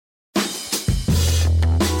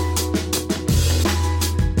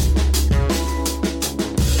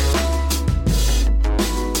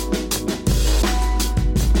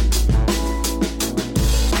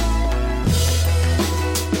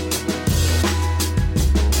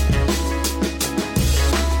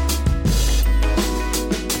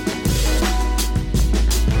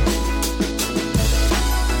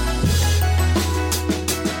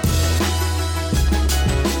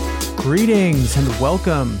Greetings and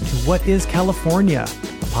welcome to What is California,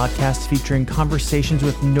 a podcast featuring conversations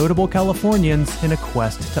with notable Californians in a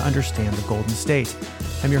quest to understand the Golden State.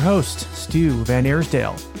 I'm your host, Stu Van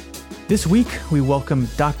Arsdale. This week, we welcome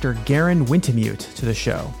Dr. Garen Wintemute to the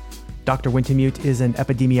show. Dr. Wintemute is an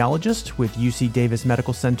epidemiologist with UC Davis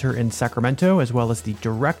Medical Center in Sacramento, as well as the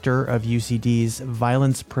director of UCD's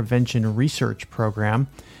Violence Prevention Research Program.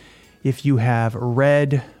 If you have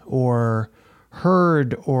read or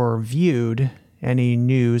heard or viewed any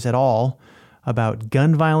news at all about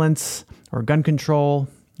gun violence or gun control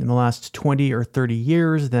in the last 20 or 30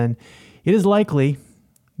 years, then it is likely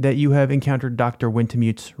that you have encountered Dr.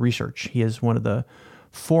 Wintemute's research. He is one of the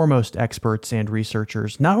foremost experts and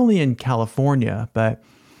researchers, not only in California, but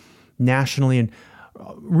nationally and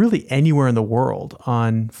really anywhere in the world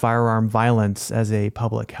on firearm violence as a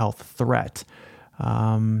public health threat.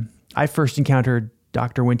 I first encountered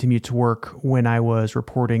Dr. Wintemute's work when I was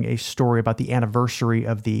reporting a story about the anniversary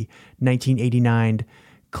of the 1989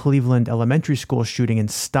 Cleveland Elementary School shooting in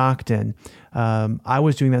Stockton. I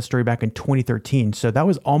was doing that story back in 2013, so that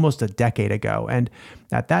was almost a decade ago. And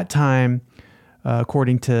at that time,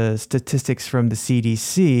 according to statistics from the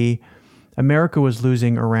CDC, America was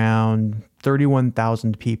losing around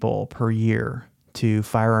 31,000 people per year to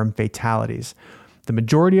firearm fatalities. The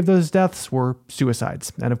majority of those deaths were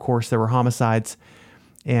suicides. And of course, there were homicides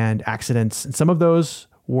and accidents. And some of those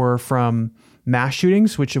were from mass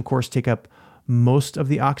shootings, which of course take up most of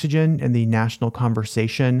the oxygen in the national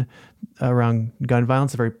conversation around gun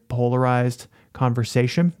violence, a very polarized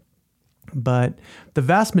conversation. But the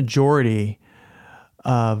vast majority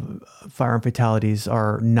of firearm fatalities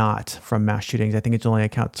are not from mass shootings. I think it only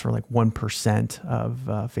accounts for like 1%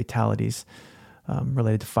 of fatalities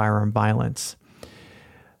related to firearm violence.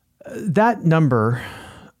 That number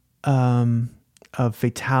of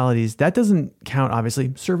fatalities, that doesn't count,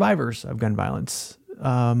 obviously, survivors of gun violence,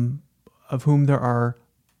 of whom there are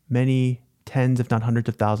many tens, if not hundreds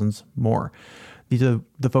of thousands more. These are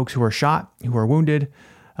the folks who are shot, who are wounded,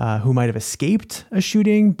 who might have escaped a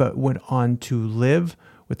shooting, but went on to live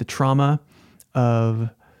with the trauma of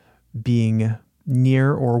being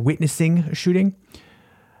near or witnessing a shooting.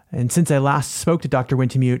 And since I last spoke to Dr.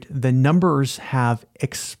 Wintemute, the numbers have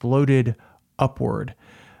exploded upward.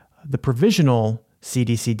 The provisional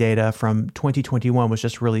CDC data from 2021 was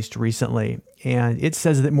just released recently, and it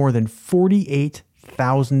says that more than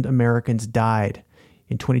 48,000 Americans died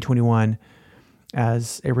in 2021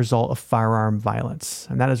 as a result of firearm violence.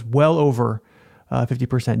 And that is well over a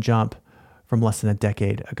 50% jump from less than a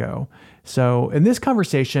decade ago. So in this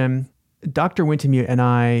conversation, Dr. Wintemute and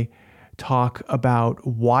I talk about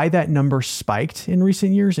why that number spiked in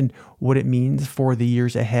recent years and what it means for the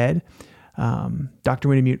years ahead. Dr.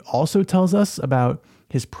 Wintemute also tells us about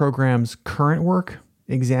his program's current work,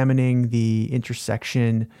 examining the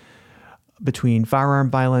intersection between firearm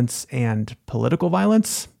violence and political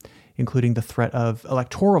violence, including the threat of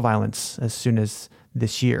electoral violence as soon as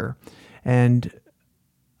this year. And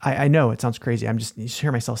I know it sounds crazy. You just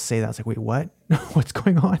hear myself say that. I was like, wait, what? What's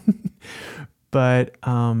going on? But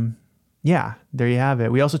yeah, there you have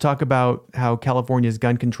it. We also talk about how California's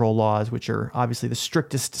gun control laws, which are obviously the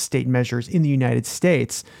strictest state measures in the United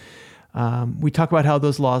States, we talk about how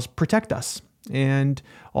those laws protect us and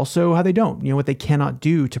also how they don't, what they cannot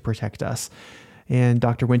do to protect us. And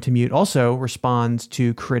Dr. Wintemute also responds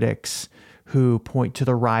to critics who point to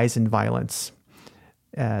the rise in violence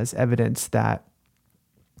as evidence that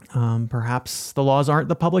perhaps the laws aren't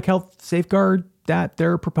the public health safeguard that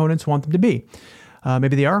their proponents want them to be.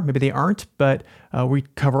 Maybe they are, maybe they aren't, but we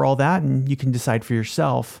cover all that and you can decide for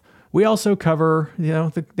yourself. We also cover,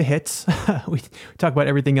 the hits. We talk about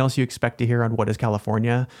everything else you expect to hear on What is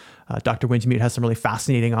California. Dr. Wintemute has some really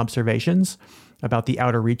fascinating observations about the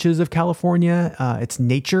outer reaches of California, its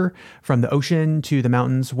nature from the ocean to the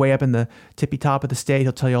mountains, way up in the tippy top of the state.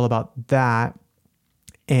 He'll tell you all about that.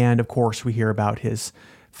 And of course, we hear about his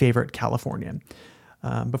favorite Californian.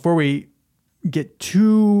 Before we get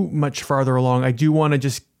too much farther along, I do want to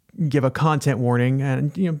just give a content warning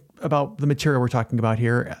and about the material we're talking about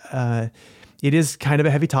here. It is kind of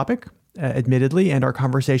a heavy topic, admittedly, and our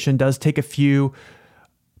conversation does take a few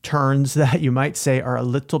turns that you might say are a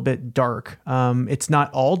little bit dark. It's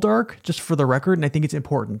not all dark, just for the record, and I think it's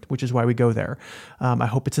important, which is why we go there. I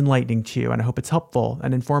hope it's enlightening to you, and I hope it's helpful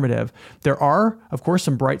and informative. There are, of course,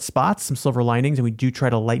 some bright spots, some silver linings, and we do try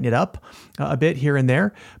to lighten it up a bit here and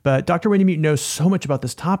there. But Dr. Wintemute knows so much about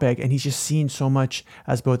this topic, and he's just seen so much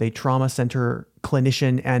as both a trauma center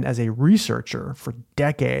clinician and as a researcher for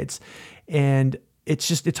decades. And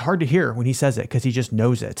it's hard to hear when he says it because he just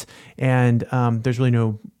knows it. And there's really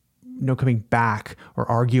no no coming back or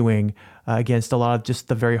arguing against a lot of just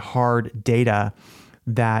the very hard data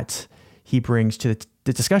that he brings to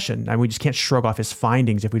the discussion. I mean, we just can't shrug off his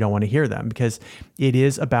findings if we don't want to hear them, because it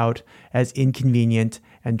is about as inconvenient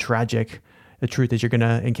and tragic the truth as you're going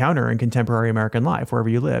to encounter in contemporary American life, wherever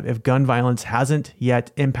you live. If gun violence hasn't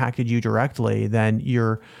yet impacted you directly, then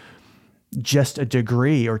you're just a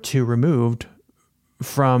degree or two removed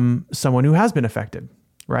from someone who has been affected,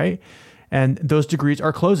 right? And those degrees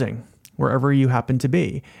are closing wherever you happen to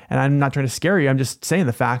be. And I'm not trying to scare you. I'm just saying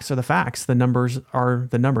the facts are the facts. The numbers are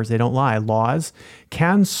the numbers. They don't lie. Laws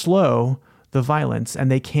can slow the violence,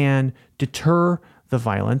 and they can deter the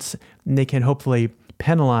violence, and they can hopefully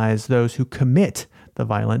penalize those who commit the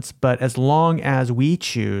violence. But as long as we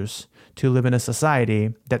choose to live in a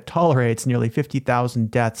society that tolerates nearly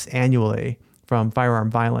 50,000 deaths annually from firearm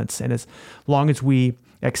violence, and as long as we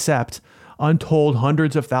accept untold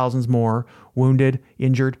hundreds of thousands more wounded,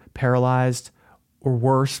 injured, paralyzed, or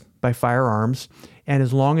worse by firearms, and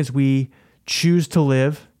as long as we choose to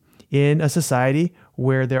live in a society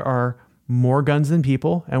where there are more guns than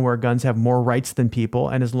people and where guns have more rights than people,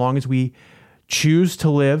 and as long as we choose to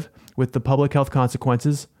live with the public health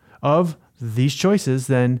consequences of these choices,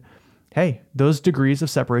 then, hey, those degrees of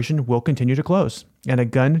separation will continue to close. And a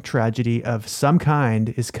gun tragedy of some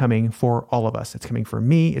kind is coming for all of us. It's coming for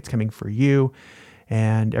me, it's coming for you,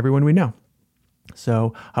 and everyone we know.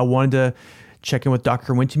 So I wanted to check in with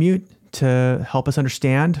Dr. Wintemute to help us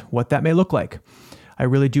understand what that may look like. I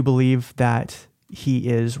really do believe that he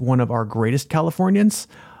is one of our greatest Californians.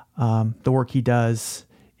 The work he does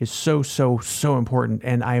is so important.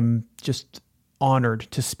 And I'm just honored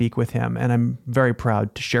to speak with him. And I'm very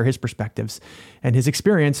proud to share his perspectives and his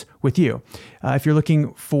experience with you. If you're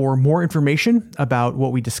looking for more information about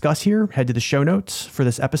what we discuss here, head to the show notes for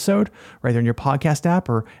this episode right there in your podcast app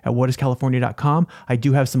or at whatiscalifornia.com. I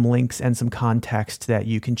do have some links and some context that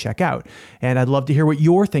you can check out. And I'd love to hear what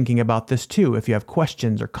you're thinking about this too. If you have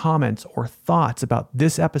questions or comments or thoughts about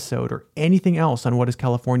this episode or anything else on What is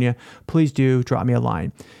California, please do drop me a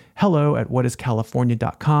line.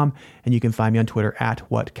 hello@whatiscalifornia.com, and you can find me on Twitter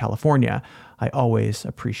 @whatcalifornia. I always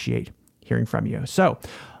appreciate hearing from you. So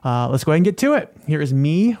let's go ahead and get to it. Here is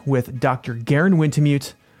me with Dr. Garen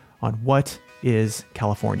Wintemute on What is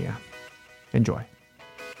California. Enjoy.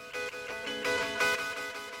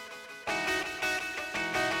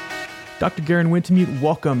 Dr. Garen Wintemute,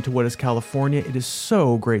 welcome to What is California. It is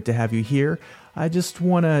so great to have you here. I just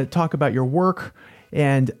want to talk about your work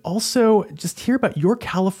and also just hear about your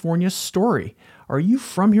California story. Are you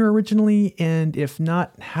from here originally? And if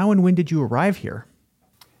not, how and when did you arrive here?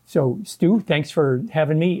 So, Stu, thanks for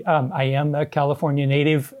having me. I am a California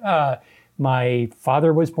native. My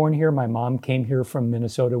father was born here. My mom came here from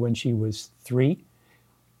Minnesota when she was 3.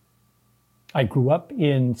 I grew up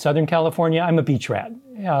in Southern California. I'm a beach rat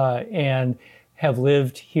and have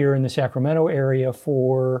lived here in the Sacramento area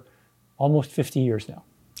for almost 50 years now.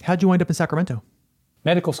 How'd you wind up in Sacramento?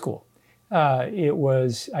 Medical school. I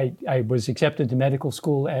was accepted to medical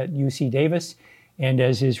school at UC Davis, and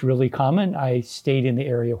as is really common, I stayed in the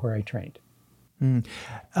area where I trained.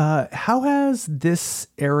 How has this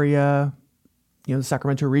area, the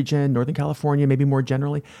Sacramento region, Northern California, maybe more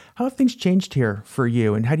generally, how have things changed here for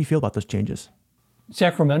you, and how do you feel about those changes?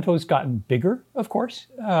 Sacramento's gotten bigger, of course.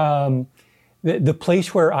 The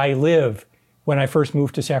place where I live when I first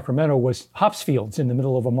moved to Sacramento was hops fields in the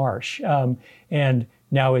middle of a marsh. And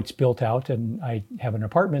now it's built out and I have an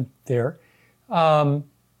apartment there. I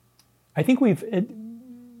think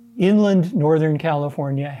inland Northern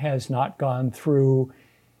California has not gone through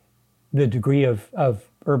the degree of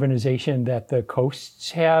urbanization that the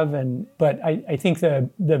coasts have. But I think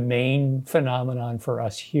the main phenomenon for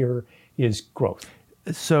us here is growth.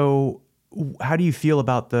 So how do you feel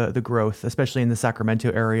about the growth, especially in the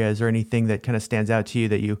Sacramento area? Is there anything that kind of stands out to you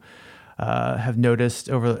that you have noticed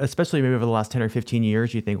especially maybe over the last 10 or 15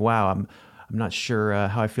 years? You think, wow, I'm not sure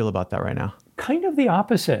how I feel about that right now. Kind of the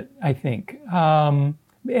opposite, I think. And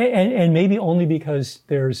maybe only because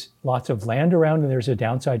there's lots of land around and there's a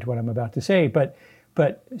downside to what I'm about to say. But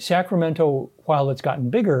Sacramento, while it's gotten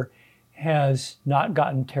bigger, has not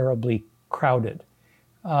gotten terribly crowded.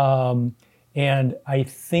 And I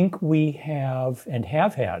think we have and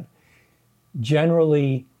have had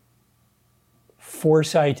generally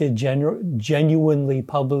foresighted, genuinely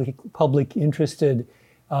public interested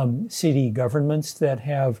city governments that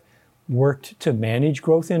have worked to manage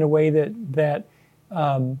growth in a way that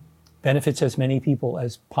benefits as many people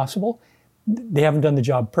as possible. They haven't done the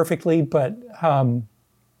job perfectly, but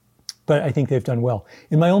I think they've done well.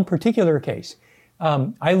 In my own particular case,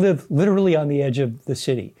 I live literally on the edge of the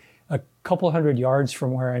city. a couple hundred yards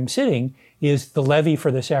from where I'm sitting is the levee for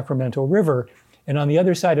the Sacramento River. And on the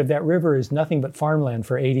other side of that river is nothing but farmland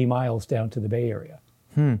for 80 miles down to the Bay Area.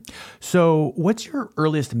 So what's your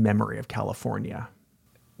earliest memory of California?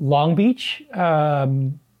 Long Beach,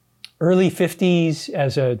 early 50s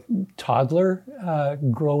as a toddler,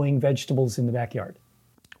 growing vegetables in the backyard.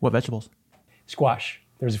 What vegetables? Squash.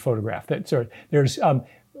 There's a photograph.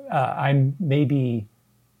 I'm maybe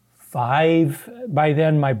 5 by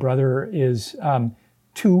then. My brother is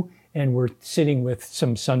 2, and we're sitting with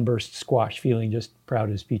some sunburst squash, feeling just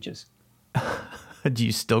proud as peaches. Do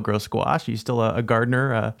you still grow squash? Are you still a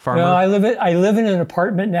gardener, a farmer? No, I live in an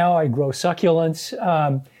apartment now. I grow succulents.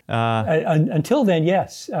 Until then,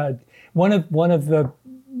 yes. One of the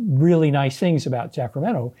really nice things about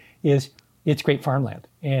Sacramento is it's great farmland.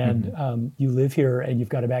 And you live here and you've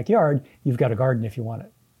got a backyard, you've got a garden if you want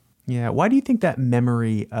it. Yeah. Why do you think that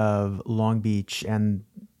memory of Long Beach and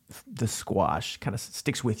the squash kind of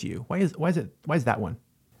sticks with you? Why is that one?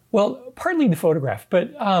 Well, partly the photograph,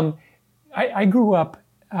 but I grew up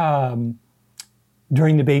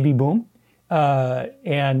during the baby boom,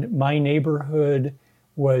 and my neighborhood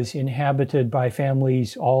was inhabited by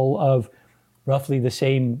families all of roughly the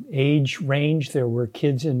same age range. There were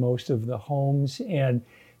kids in most of the homes, and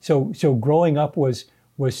so growing up was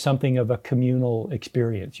something of a communal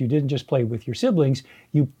experience. You didn't just play with your siblings,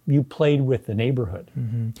 you played with the neighborhood.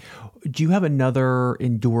 Do you have another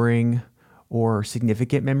enduring or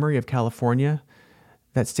significant memory of California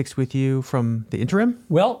that sticks with you from the interim?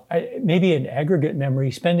 Well, maybe an aggregate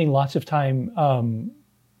memory, spending lots of time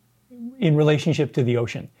in relationship to the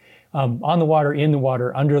ocean, on the water, in the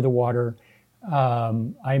water, under the water.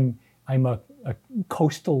 I'm a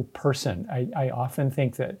coastal person. I often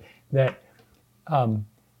think that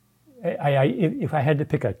if I had to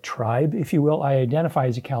pick a tribe, if you will, I identify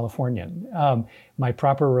as a Californian. My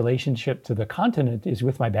proper relationship to the continent is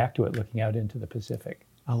with my back to it, looking out into the Pacific.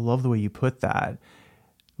 I love the way you put that.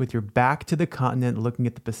 With your back to the continent, looking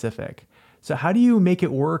at the Pacific. So how do you make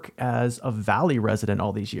it work as a Valley resident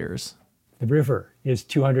all these years? The river is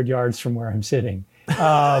 200 yards from where I'm sitting.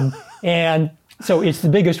 And so it's the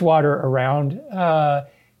biggest water around.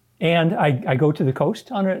 And I go to the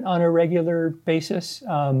coast on a regular basis.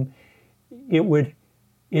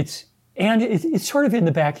 It's sort of in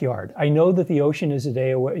the backyard. I know that the ocean is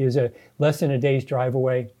less than a day's drive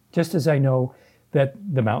away, just as I know that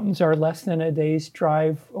the mountains are less than a day's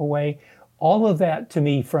drive away. All of that to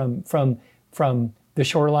me from the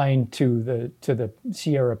shoreline to the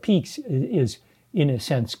Sierra Peaks is in a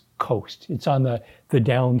sense coast. It's on the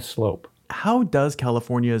down slope. How does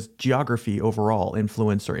California's geography overall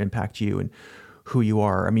influence or impact you and who you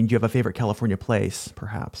are? I mean, do you have a favorite California place,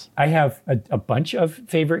 perhaps? I have a bunch of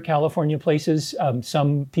favorite California places.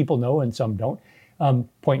 Some people know and some don't.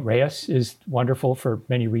 Point Reyes is wonderful for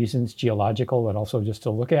many reasons, geological and also just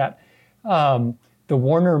to look at. The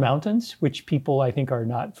Warner Mountains, which people I think are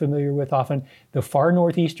not familiar with often, the far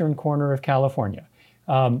northeastern corner of California.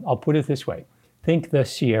 I'll put it this way. Think the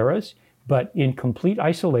Sierras, but in complete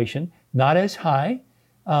isolation, not as high,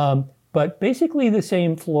 but basically the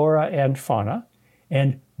same flora and fauna,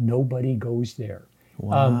 and nobody goes there.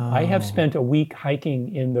 Wow. I have spent a week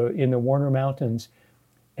hiking in the Warner Mountains,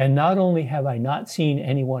 and not only have I not seen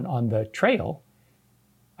anyone on the trail,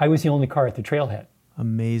 I was the only car at the trailhead.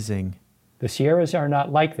 Amazing. The Sierras are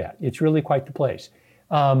not like that. It's really quite the place.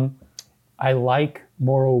 I like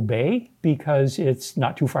Morro Bay because it's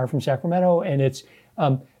not too far from Sacramento, and it's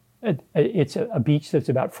a beach that's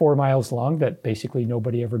about 4 miles long that basically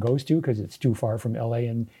nobody ever goes to because it's too far from LA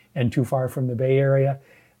and too far from the Bay Area.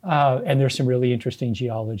 And there's some really interesting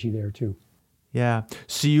geology there too. Yeah.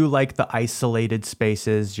 So you like the isolated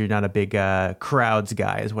spaces. You're not a big crowds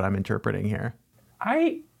guy is what I'm interpreting here.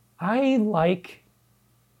 I like,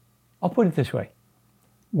 I'll put it this way.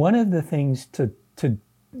 One of the things to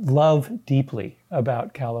love deeply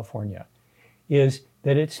about California is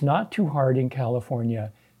that it's not too hard in California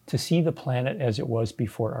to see the planet as it was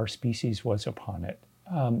before our species was upon it.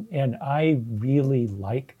 And I really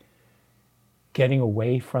like getting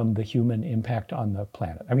away from the human impact on the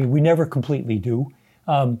planet. I mean, we never completely do,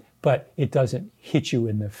 but it doesn't hit you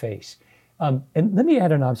in the face. And let me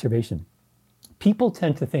add an observation. People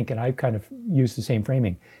tend to think, and I've kind of used the same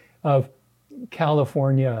framing, of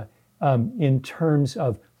California in terms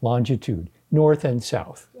of longitude, north and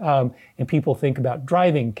south. And people think about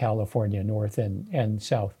driving California north and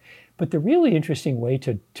south. But the really interesting way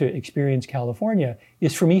to experience California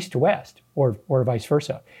is from east to west, or vice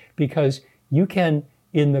versa, because you can,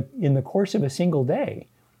 in the course of a single day,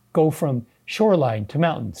 go from shoreline to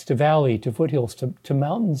mountains, to valley, to foothills, to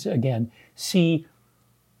mountains again, see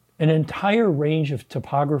an entire range of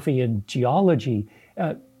topography and geology,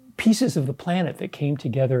 pieces of the planet that came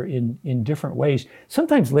together in different ways,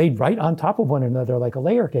 sometimes laid right on top of one another like a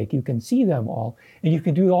layer cake. You can see them all, and you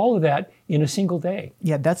can do all of that in a single day.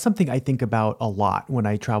 Yeah, that's something I think about a lot when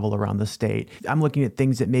I travel around the state. I'm looking at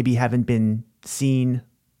things that maybe haven't been seen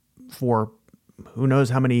for who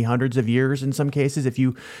knows how many hundreds of years in some cases. If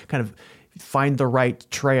you kind of find the right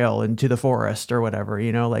trail into the forest or whatever,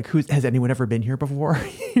 like has anyone ever been here before?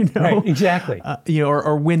 Right, exactly.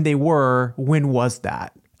 Or when they were, when was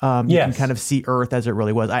that? You Yes. can kind of see Earth as it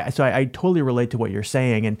really was. So I totally relate to what you're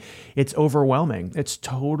saying, and it's overwhelming. It's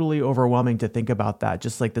totally overwhelming to think about that,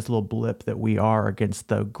 just like this little blip that we are against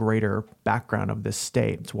the greater background of this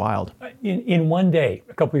state. It's wild. In one day,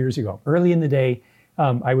 a couple of years ago, early in the day,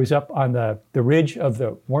 I was up on the ridge of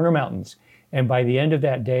the Warner Mountains, and by the end of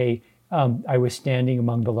that day, I was standing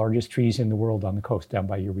among the largest trees in the world on the coast down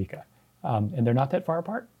by Eureka, and they're not that far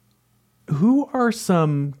apart. Who are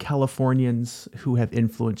some Californians who have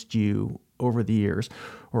influenced you over the years,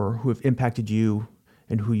 or who have impacted you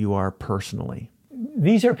and who you are personally?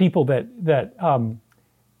 These are people that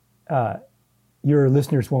your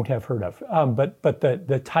listeners won't have heard of, but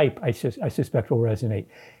the type I suspect will resonate.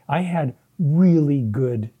 I had really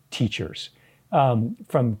good teachers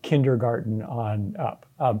from kindergarten on up.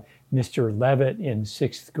 Mr. Levitt in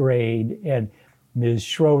 6th grade, and Ms.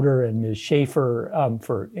 Schroeder and Ms. Schaefer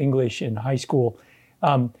for English in high school.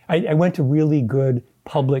 I went to really good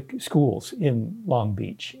public schools in Long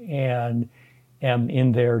Beach and am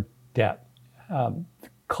in their debt.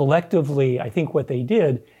 Collectively, I think what they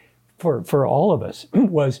did for all of us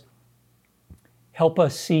was help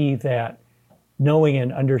us see that knowing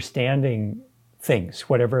and understanding things,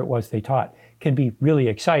 whatever it was they taught, can be really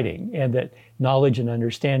exciting, and that knowledge and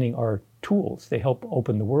understanding are tools. They help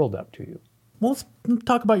open the world up to you. Well, let's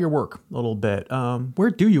talk about your work a little bit.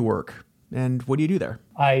 Where do you work, and what do you do there?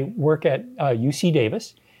 I work at UC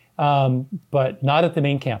Davis, but not at the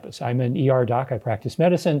main campus. I'm an ER doc. I practice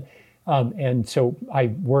medicine, and so I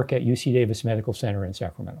work at UC Davis Medical Center in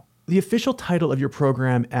Sacramento. The official title of your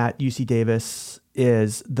program at UC Davis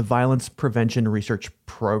is the Violence Prevention Research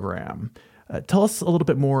Program. Tell us a little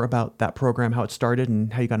bit more about that program, how it started,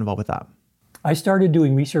 and how you got involved with that. I started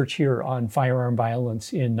doing research here on firearm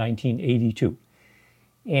violence in 1982.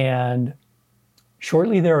 And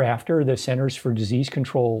shortly thereafter, the Centers for Disease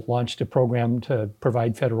Control launched a program to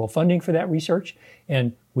provide federal funding for that research.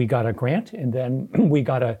 And we got a grant, and then we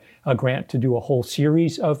got a grant to do a whole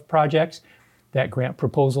series of projects. That grant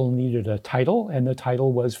proposal needed a title, and the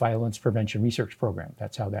title was Violence Prevention Research Program.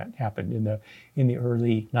 That's how that happened in the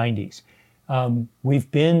early 90s.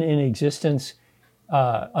 We've been in existence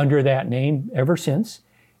under that name ever since,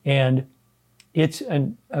 and it's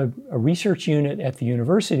a research unit at the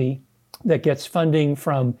university that gets funding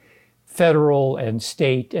from federal and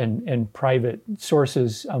state and private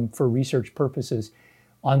sources for research purposes.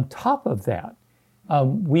 On top of that,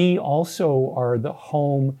 we also are the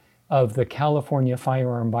home of the California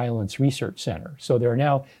Firearm Violence Research Center. So there are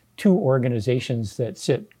now two organizations that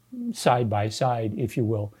sit side by side, if you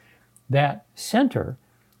will. That center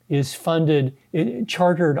is funded,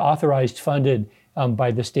 chartered, authorized, funded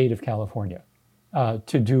by the state of California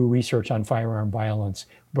to do research on firearm violence,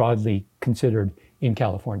 broadly considered in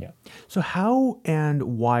California. So how and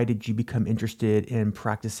why did you become interested in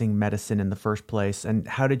practicing medicine in the first place? And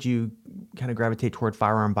how did you kind of gravitate toward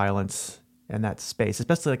firearm violence in that space,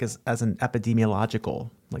 especially like as an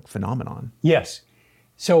epidemiological phenomenon? Yes.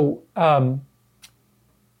 So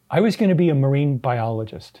I was going to be a marine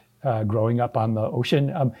biologist growing up on the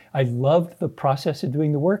ocean. I loved the process of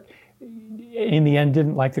doing the work. In the end,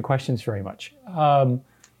 didn't like the questions very much.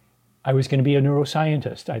 I was going to be a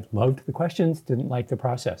neuroscientist. I loved the questions, didn't like the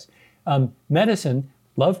process. Medicine,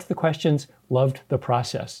 loved the questions, loved the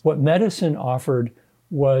process. What medicine offered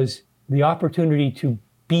was the opportunity to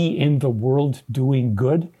be in the world doing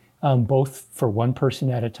good, both for one person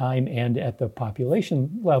at a time and at the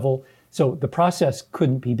population level. So the process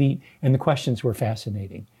couldn't be beat, and the questions were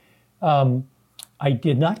fascinating. I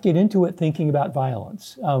did not get into it thinking about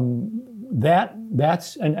violence.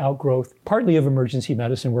 That's an outgrowth, partly of emergency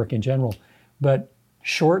medicine work in general, but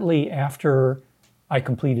shortly after I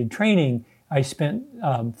completed training, I spent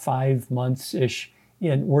 5 months-ish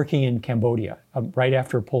working in Cambodia, right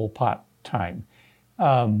after Pol Pot time.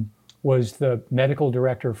 Was the medical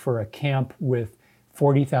director for a camp with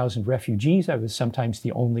 40,000 refugees. I was sometimes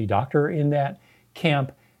the only doctor in that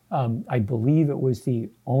camp. I believe it was the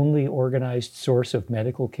only organized source of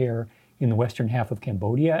medical care in the western half of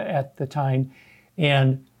Cambodia at the time.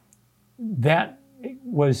 And that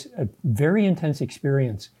was a very intense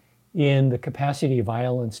experience in the capacity of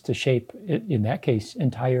violence to shape, in that case,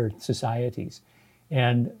 entire societies.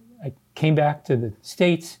 And I came back to the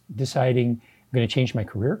States deciding I'm going to change my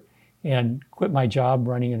career and quit my job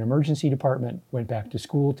running an emergency department, went back to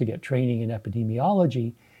school to get training in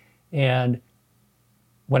epidemiology. And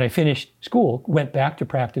when I finished school, went back to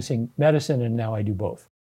practicing medicine, and now I do both.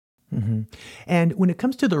 Mm-hmm. And when it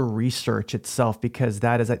comes to the research itself, because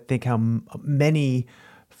that is, I think, how many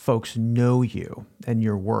folks know you and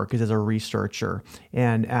your work is as a researcher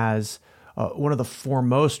and as one of the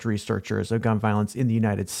foremost researchers of gun violence in the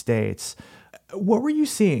United States. What were you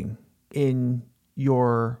seeing in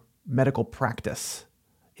your medical practice,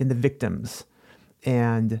 in the victims,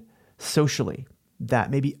 and socially that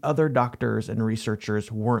maybe other doctors and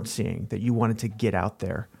researchers weren't seeing that you wanted to get out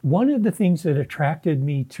there? One of the things that attracted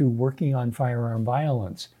me to working on firearm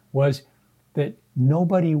violence was that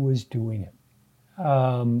nobody was doing it.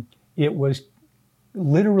 It was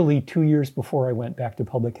literally 2 years before I went back to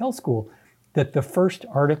public health school that the first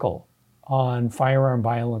article on firearm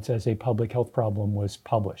violence as a public health problem was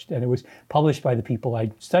published. And it was published by the people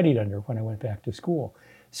I studied under when I went back to school.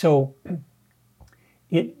 So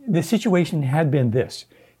the situation had been this,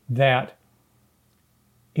 that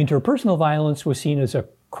interpersonal violence was seen as a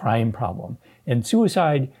crime problem. And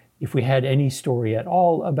suicide, if we had any story at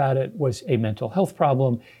all about it, was a mental health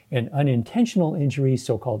problem. And unintentional injuries,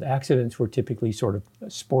 so-called accidents, were typically sort of a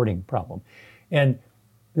sporting problem. And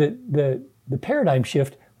the paradigm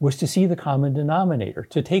shift was to see the common denominator,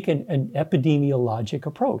 to take an epidemiologic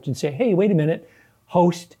approach and say, hey, wait a minute,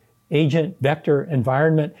 host, agent, vector,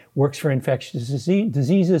 environment works for infectious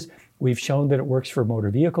diseases. We've shown that it works for motor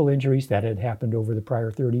vehicle injuries. That had happened over the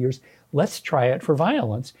prior 30 years. Let's try it for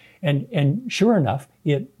violence. And sure enough,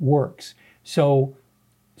 it works. So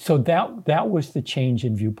that was the change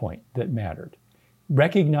in viewpoint that mattered.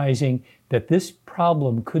 Recognizing that this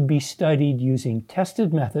problem could be studied using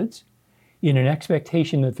tested methods in an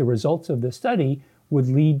expectation that the results of the study would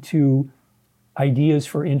lead to ideas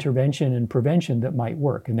for intervention and prevention that might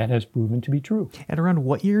work. And that has proven to be true. And around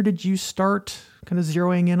what year did you start kind of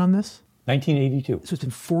zeroing in on this? 1982. So it's been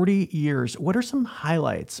 40 years. What are some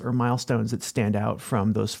highlights or milestones that stand out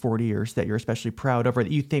from those 40 years that you're especially proud of, or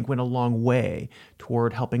that you think went a long way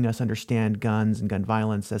toward helping us understand guns and gun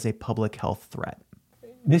violence as a public health threat?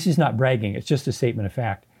 This is not bragging. It's just a statement of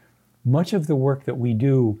fact. Much of the work that we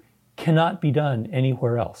do cannot be done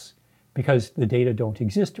anywhere else because the data don't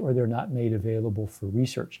exist or they're not made available for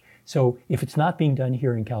research. So if it's not being done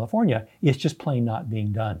here in California, it's just plain not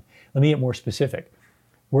being done. Let me get more specific.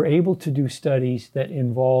 We're able to do studies that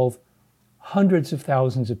involve hundreds of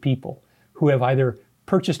thousands of people who have either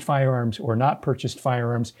purchased firearms or not purchased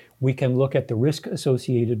firearms. We can look at the risk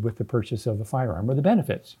associated with the purchase of a firearm, or the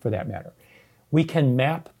benefits for that matter. We can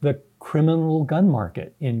map the criminal gun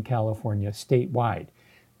market in California statewide.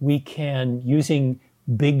 We can, using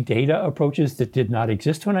big data approaches that did not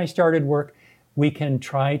exist when I started work, we can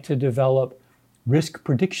try to develop risk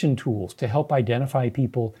prediction tools to help identify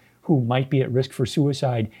people who might be at risk for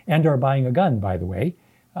suicide and are buying a gun, by the way.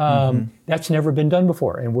 That's never been done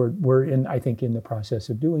before. And we're in the process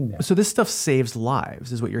of doing that. So this stuff saves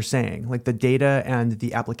lives, is what you're saying. Like the data and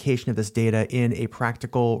the application of this data in a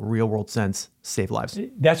practical, real world sense save lives.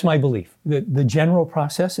 That's my belief. The general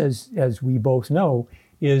process, as we both know,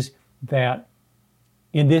 is that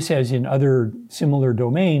in this, as in other similar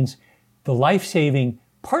domains, the life-saving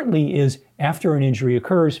partly is after an injury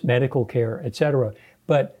occurs, medical care, et cetera.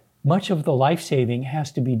 But much of the life-saving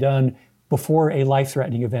has to be done before a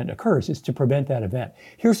life-threatening event occurs. It's to prevent that event.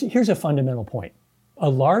 Here's a fundamental point. A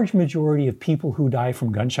large majority of people who die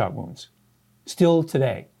from gunshot wounds, still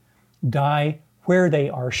today, die where they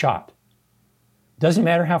are shot. Doesn't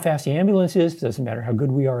matter how fast the ambulance is, doesn't matter how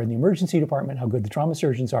good we are in the emergency department, how good the trauma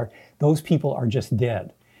surgeons are, those people are just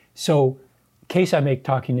dead. So, case I make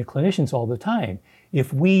talking to clinicians all the time,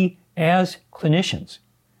 if we as clinicians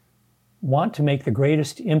want to make the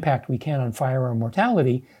greatest impact we can on firearm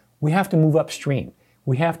mortality, we have to move upstream.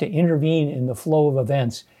 We have to intervene in the flow of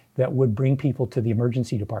events that would bring people to the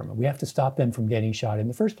emergency department. We have to stop them from getting shot in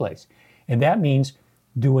the first place. And that means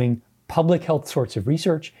doing public health sorts of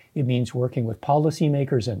research. It means working with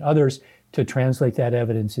policymakers and others to translate that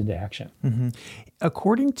evidence into action. Mm-hmm.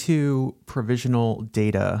 According to provisional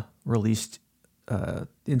data released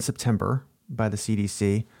in September by the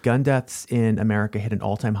CDC, gun deaths in America hit an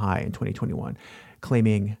all-time high in 2021,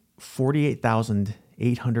 claiming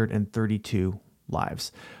 48,832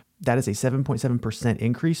 lives. That is a 7.7%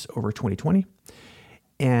 increase over 2020,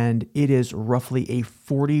 and it is roughly a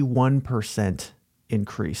 41%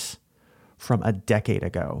 increase from a decade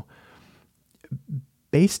ago.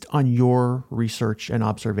 Based on your research and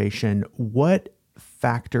observation, what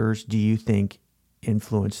factors do you think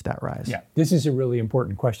influenced that rise? Yeah, this is a really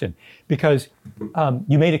important question because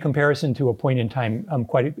you made a comparison to a point in time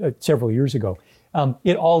several years ago.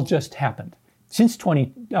 It all just happened. Since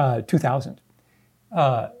 2000,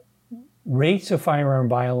 rates of firearm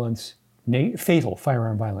violence, fatal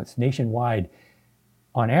firearm violence nationwide,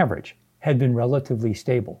 on average, had been relatively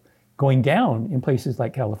stable, going down in places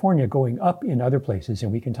like California, going up in other places,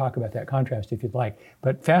 and we can talk about that contrast if you'd like.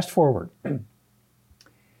 But fast forward,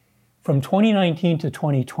 from 2019 to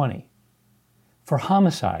 2020, for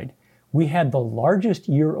homicide, we had the largest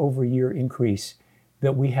year-over-year increase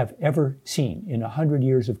that we have ever seen in 100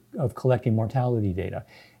 years of collecting mortality data.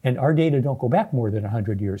 And our data don't go back more than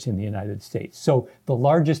 100 years in the United States. So the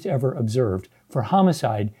largest ever observed for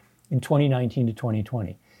homicide in 2019 to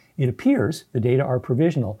 2020. It appears, the data are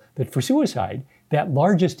provisional, that for suicide, that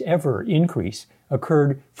largest ever increase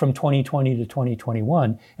occurred from 2020 to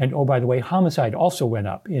 2021. And oh, by the way, homicide also went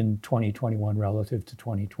up in 2021 relative to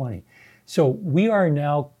 2020. So we are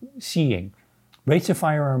now seeing rates of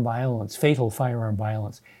firearm violence, fatal firearm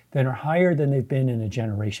violence, that are higher than they've been in a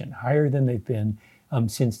generation, higher than they've been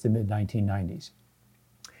since the mid-1990s.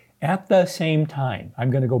 At the same time,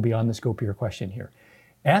 I'm going to go beyond the scope of your question here.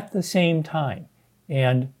 At the same time,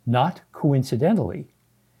 and not coincidentally,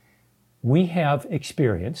 we have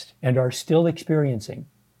experienced and are still experiencing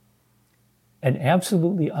an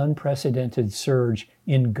absolutely unprecedented surge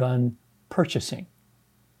in gun purchasing.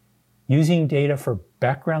 Using data for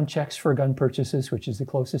background checks for gun purchases, which is the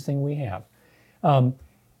closest thing we have,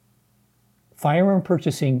 firearm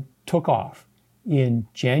purchasing took off in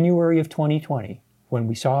January of 2020 when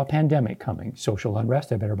we saw a pandemic coming, social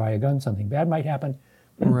unrest, I better buy a gun, something bad might happen.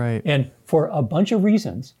 Right. And for a bunch of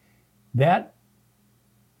reasons, that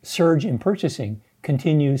surge in purchasing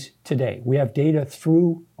continues today. We have data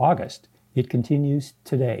through August. It continues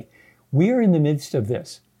today. We are in the midst of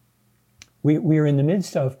this. We are in the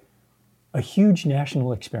midst of a huge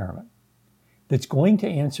national experiment that's going to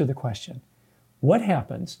answer the question, what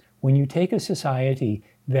happens when you take a society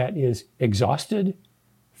that is exhausted,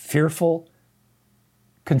 fearful,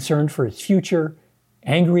 concerned for its future,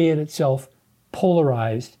 angry at itself,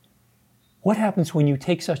 polarized? What happens when you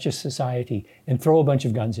take such a society and throw a bunch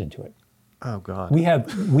of guns into it? Oh, God.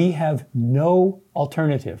 We have no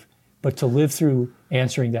alternative but to live through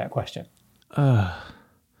answering that question.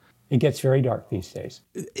 It gets very dark these days.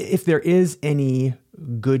 If there is any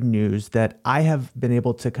good news that I have been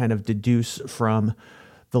able to kind of deduce from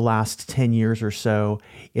the last 10 years or so,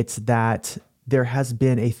 it's that there has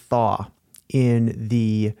been a thaw in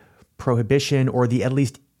the prohibition, or the at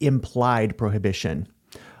least implied prohibition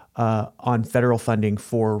on federal funding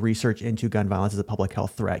for research into gun violence as a public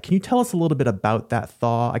health threat. Can you tell us a little bit about that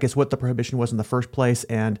thaw? I guess what the prohibition was in the first place,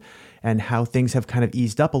 and how things have kind of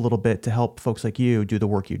eased up a little bit to help folks like you do the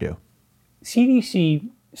work you do. CDC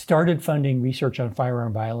started funding research on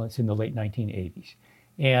firearm violence in the late 1980s.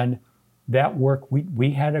 And that work,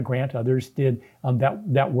 we had a grant, others did,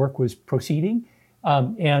 that work was proceeding.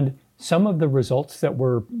 And some of the results that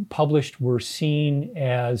were published were seen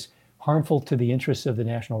as harmful to the interests of the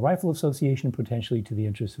National Rifle Association, potentially to the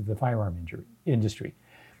interests of the firearm industry.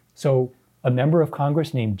 So a member of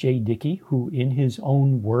Congress named Jay Dickey, who in his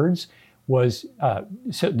own words was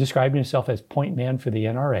describing himself as point man for the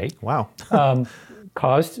NRA. Wow.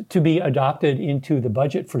 Caused to be adopted into the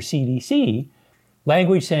budget for CDC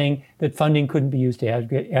language saying that funding couldn't be used to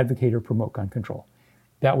advocate or promote gun control.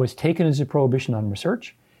 That was taken as a prohibition on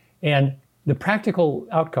research. And the practical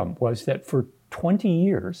outcome was that for 20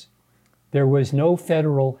 years, there was no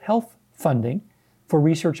federal health funding for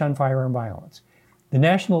research on firearm violence. The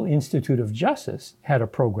National Institute of Justice had a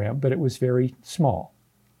program, but it was very small.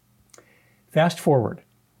 Fast forward,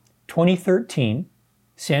 2013,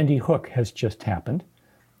 Sandy Hook has just happened.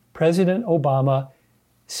 President Obama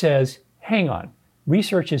says, hang on,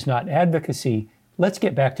 research is not advocacy. Let's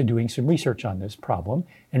get back to doing some research on this problem,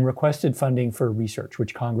 and requested funding for research,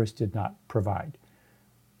 which Congress did not provide.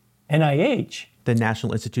 NIH, the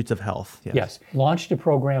National Institutes of Health, yes, launched a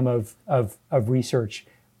program of research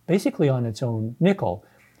basically on its own nickel.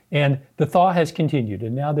 And the thaw has continued,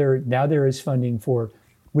 and now there is funding for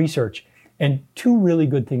research. And two really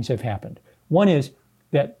good things have happened. One is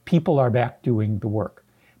that people are back doing the work.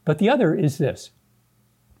 But the other is this.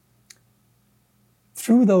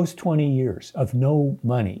 Through those 20 years of no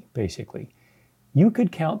money, basically, you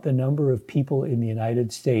could count the number of people in the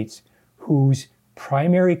United States whose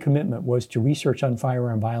primary commitment was to research on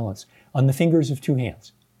firearm violence on the fingers of two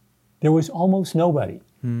hands. There was almost nobody.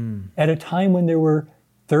 At a time when there were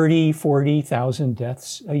 30, 40,000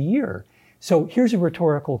 deaths a year. So here's a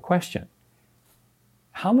rhetorical question.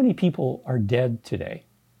 How many people are dead today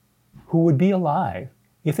who would be alive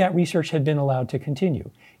if that research had been allowed to continue?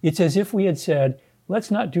 It's as if we had said, let's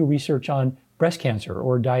not do research on breast cancer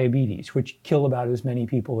or diabetes, which kill about as many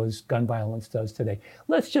people as gun violence does today.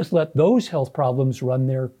 Let's just let those health problems run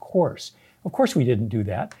their course. Of course we didn't do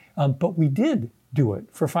that, but we did do it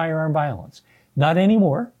for firearm violence. Not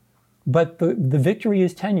anymore, but the victory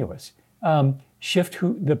is tenuous. Shift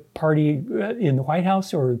the party in the White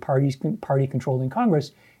House or the party controlled in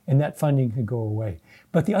Congress, and that funding could go away.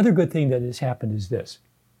 But the other good thing that has happened is this.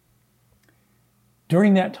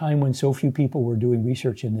 During that time when so few people were doing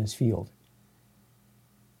research in this field,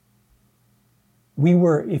 we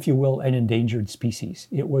were, if you will, an endangered species.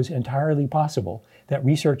 It was entirely possible that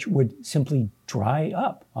research would simply dry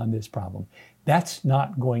up on this problem. That's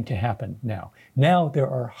not going to happen now. Now there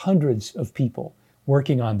are hundreds of people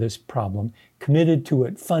working on this problem, committed to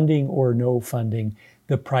it, funding or no funding.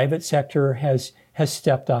 The private sector has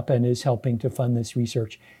stepped up and is helping to fund this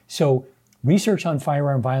research. So research on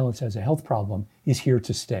firearm violence as a health problem is here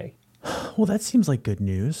to stay. Well, that seems like good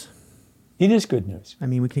news. It is good news. I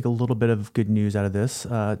mean, we can take a little bit of good news out of this,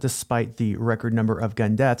 despite the record number of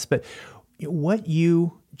gun deaths. But what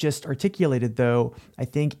you just articulated, though, I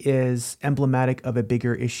think is emblematic of a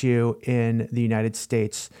bigger issue in the United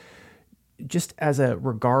States, just as a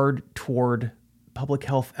regard toward public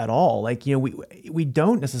health at all. Like, we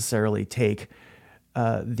don't necessarily take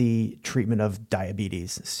the treatment of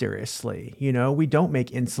diabetes seriously. We don't make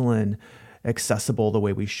insulin accessible the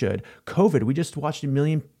way we should. COVID, we just watched 1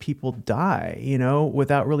 million people die,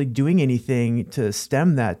 without really doing anything to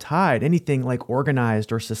stem that tide, anything like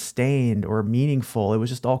organized or sustained or meaningful. It was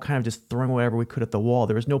just all kind of just throwing whatever we could at the wall.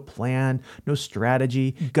 There was no plan, no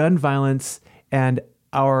strategy. Gun violence and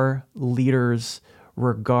our leaders'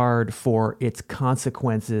 regard for its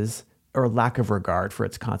consequences, or lack of regard for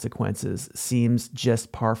its consequences, seems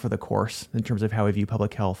just par for the course in terms of how we view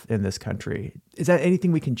public health in this country. Is that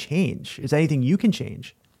anything we can change? Is that anything you can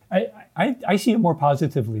change? I see it more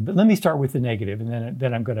positively, but let me start with the negative, and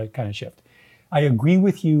then I'm going to kind of shift. I agree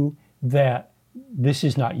with you that this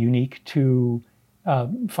is not unique to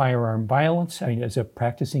firearm violence. I mean, as a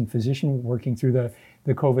practicing physician working through the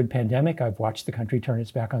COVID pandemic, I've watched the country turn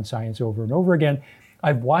its back on science over and over again.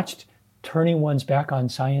 I've watched turning one's back on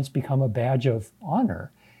science become a badge of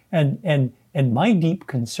honor. And my deep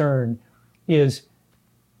concern is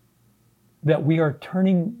that we are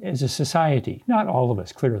turning as a society, not all of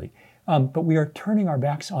us clearly, but we are turning our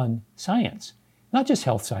backs on science, not just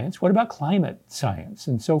health science. What about climate science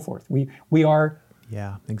and so forth? We are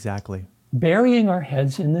exactly burying our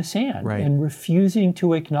heads in the sand and refusing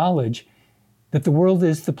to acknowledge that the world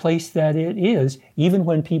is the place that it is, even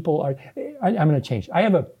when people are, I'm going to change. I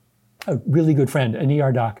have a really good friend, an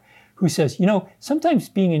ER doc, who says, sometimes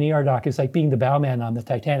being an ER doc is like being the bowman on the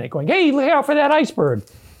Titanic going, hey, look out for that iceberg,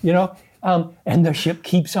 and the ship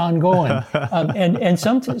keeps on going. And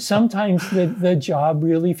sometimes the job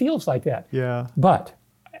really feels like that. Yeah. But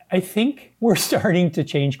I think we're starting to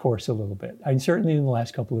change course a little bit, and certainly in the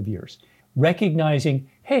last couple of years, recognizing,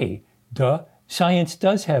 hey, science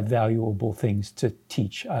does have valuable things to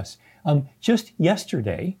teach us. Just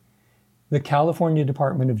yesterday, the California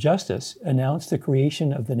Department of Justice announced the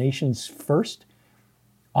creation of the nation's first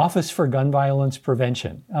Office for Gun Violence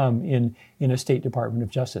Prevention in a state Department of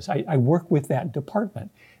Justice. I work with that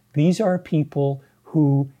department. These are people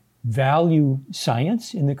who value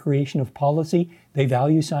science in the creation of policy. They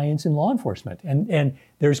value science in law enforcement. And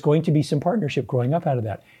there's going to be some partnership growing up out of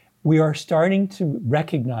that. We are starting to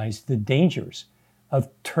recognize the dangers of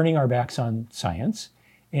turning our backs on science,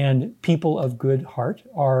 and people of good heart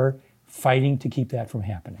are fighting to keep that from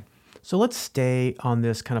happening. So let's stay on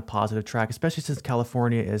this kind of positive track, especially since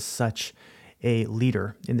California is such a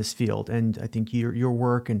leader in this field. And I think your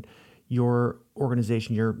work and your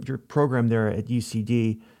organization, your program there at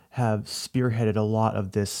UCD have spearheaded a lot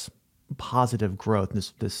of this positive growth,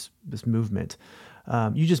 this movement.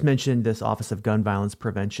 You just mentioned this Office of Gun Violence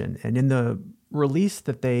Prevention. And in the release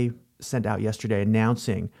that they sent out yesterday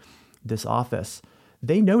announcing this office,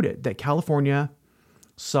 they noted that California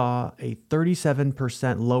saw a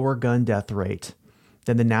 37% lower gun death rate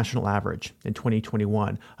than the national average in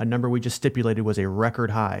 2021. A number we just stipulated was a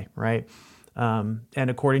record high, right? And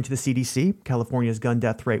according to the CDC, California's gun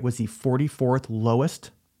death rate was the 44th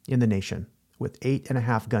lowest in the nation, with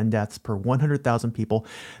 8.5 gun deaths per 100,000 people.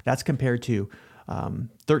 That's compared to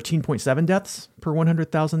 13.7 deaths per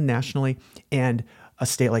 100,000 nationally, and a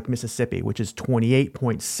state like Mississippi, which is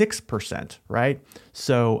 28.6%, right?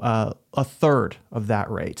 So a third of that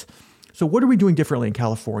rate. So what are we doing differently in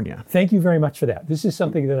California? Thank you very much for that. This is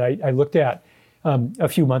something that I looked at a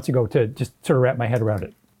few months ago to just sort of wrap my head around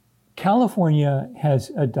it. California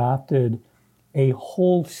has adopted a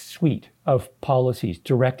whole suite of policies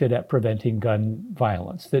directed at preventing gun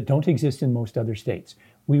violence that don't exist in most other states.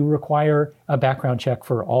 We require a background check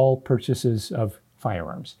for all purchases of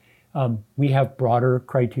firearms. We have broader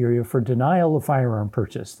criteria for denial of firearm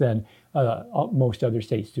purchase than most other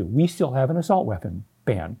states do. We still have an assault weapon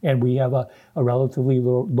ban, and we have a relatively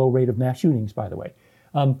low rate of mass shootings, by the way.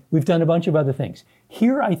 We've done a bunch of other things.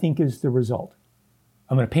 Here, I think, is the result.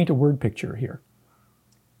 I'm going to paint a word picture here.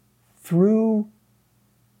 Through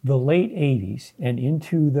the late 80s and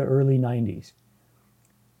into the early 90s,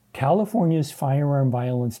 California's firearm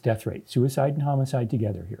violence death rate, suicide and homicide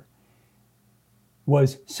together here,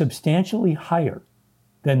 was substantially higher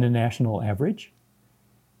than the national average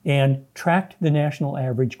and tracked the national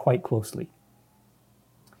average quite closely.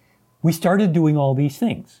 We started doing all these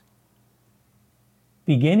things.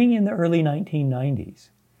 Beginning in the early 1990s,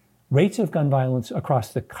 rates of gun violence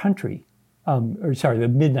across the country, the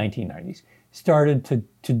mid-1990s, started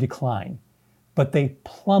to decline, but they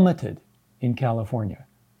plummeted in California,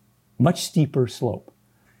 much steeper slope,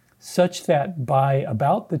 such that by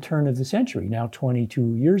about the turn of the century, now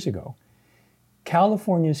 22 years ago,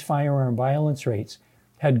 California's firearm violence rates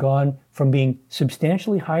had gone from being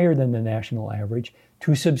substantially higher than the national average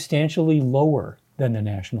to substantially lower than the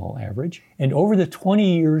national average. And over the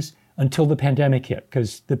 20 years until the pandemic hit,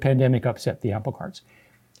 because the pandemic upset the apple carts,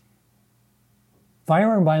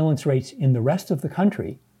 firearm violence rates in the rest of the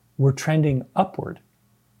country were trending upward.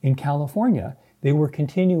 In California, they were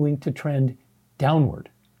continuing to trend downward,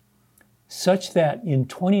 such that in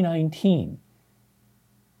 2019,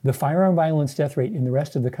 the firearm violence death rate in the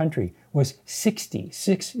rest of the country was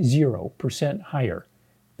 60% higher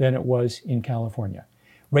than it was in California.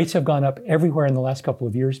 Rates have gone up everywhere in the last couple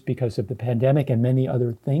of years because of the pandemic and many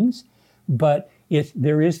other things, but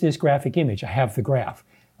there is this graphic image, I have the graph,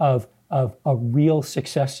 of a real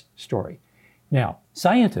success story. Now,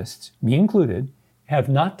 scientists, me included, have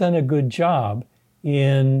not done a good job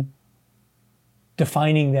in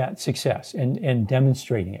defining that success and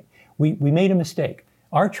demonstrating it. We made a mistake.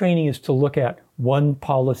 Our training is to look at one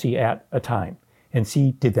policy at a time and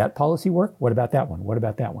see, did that policy work? What about that one? What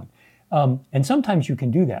about that one? And sometimes you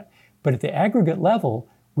can do that. But at the aggregate level,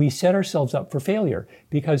 we set ourselves up for failure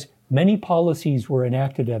because many policies were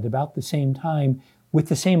enacted at about the same time with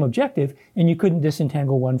the same objective, and you couldn't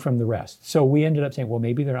disentangle one from the rest. So we ended up saying, well,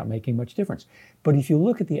 maybe they're not making much difference. But if you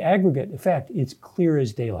look at the aggregate effect, it's clear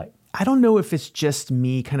as daylight. I don't know if it's just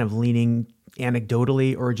me kind of leaning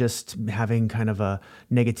anecdotally or just having kind of a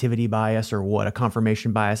negativity bias or a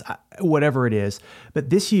confirmation bias, whatever it is. But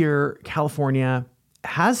this year, California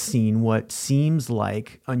has seen what seems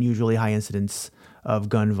like unusually high incidence of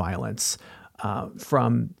gun violence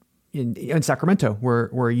from in Sacramento,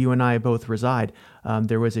 where you and I both reside.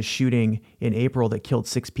 There was a shooting in April that killed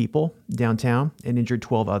 6 people downtown and injured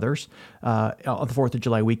 12 others. On the 4th of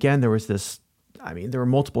July weekend, there were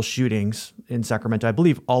multiple shootings in Sacramento. I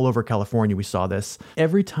believe all over California we saw this.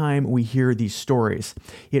 Every time we hear these stories,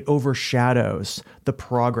 it overshadows the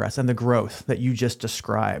progress and the growth that you just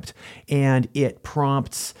described. And it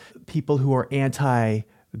prompts people who are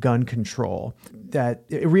anti-gun control, that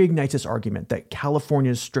it reignites this argument that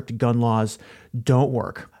California's strict gun laws don't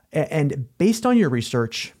work. And based on your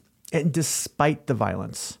research, and despite the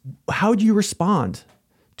violence, how do you respond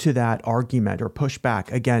to that argument or push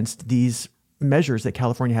back against these measures that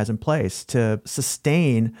California has in place to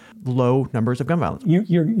sustain low numbers of gun violence?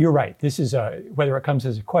 You're right. This is whether it comes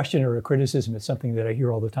as a question or a criticism, it's something that I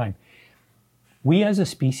hear all the time. We as a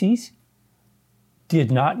species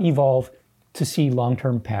did not evolve to see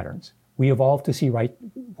long-term patterns. We evolved to see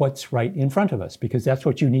what's right in front of us, because that's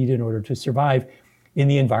what you need in order to survive in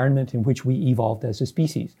the environment in which we evolved as a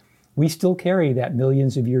species. We still carry that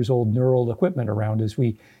millions of years old neural equipment around as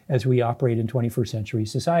we operate in 21st century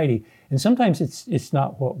society. And sometimes it's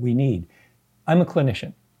not what we need. I'm a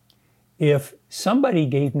clinician. If somebody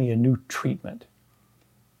gave me a new treatment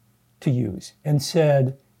to use and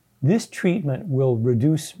said, this treatment will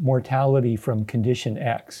reduce mortality from condition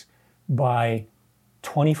X by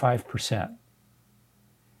 25%,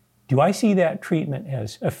 do I see that treatment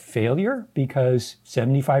as a failure because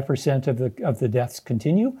 75% of the deaths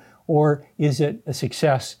continue? Or is it a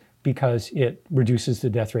success because it reduces the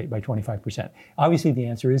death rate by 25%? Obviously, the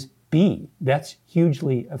answer is B. That's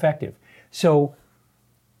hugely effective. So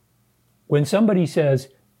when somebody says,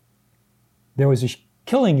 there was a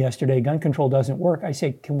killing yesterday, gun control doesn't work, I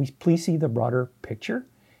say, can we please see the broader picture?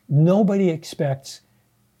 Nobody expects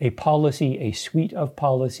a policy, a suite of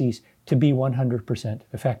policies to be 100%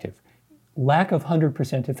 effective. Lack of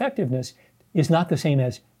 100% effectiveness is not the same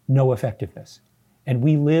as no effectiveness. And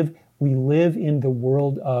we live in the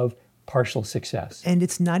world of partial success. And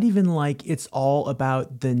it's not even like it's all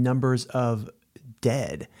about the numbers of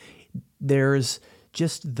dead. There's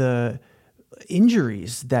just the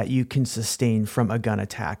injuries that you can sustain from a gun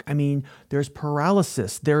attack. I mean, there's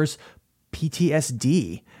paralysis, there's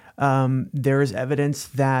PTSD. There's evidence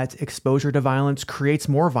that exposure to violence creates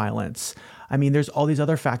more violence. I mean, there's all these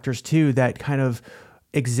other factors too that kind of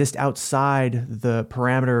exist outside the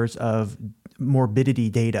parameters of morbidity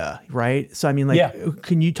data, right? So, I mean,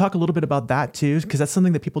 Can you talk a little bit about that too? Because that's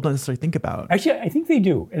something that people don't necessarily think about. Actually, I think they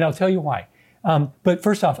do, and I'll tell you why. But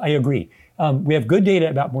first off, I agree. We have good data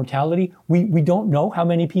about mortality. We don't know how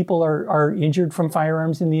many people are injured from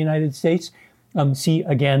firearms in the United States. See,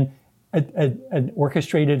 again, an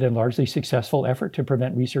orchestrated and largely successful effort to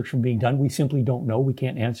prevent research from being done. We simply don't know. We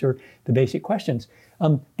can't answer the basic questions.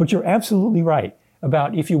 But you're absolutely right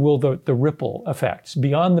about, if you will, the ripple effects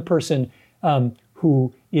beyond the person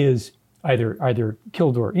who is either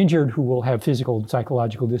killed or injured, who will have physical and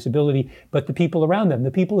psychological disability, but the people around them,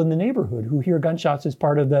 the people in the neighborhood who hear gunshots as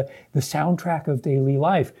part of the soundtrack of daily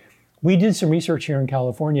life. We did some research here in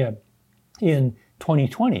California in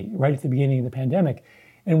 2020, right at the beginning of the pandemic,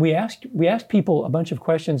 and we asked people a bunch of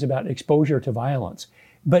questions about exposure to violence,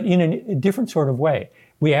 but in a different sort of way.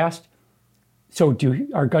 We asked, so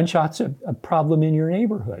are gunshots a problem in your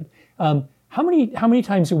neighborhood? How many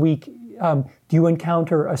times a week do you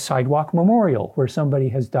encounter a sidewalk memorial where somebody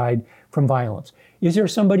has died from violence? Is there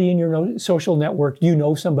somebody in your social network, do you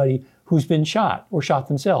know somebody who's been shot or shot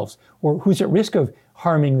themselves, or who's at risk of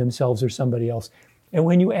harming themselves or somebody else? And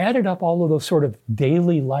when you added up all of those sort of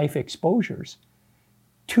daily life exposures,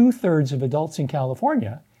 2/3 of adults in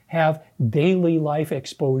California have daily life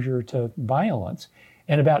exposure to violence.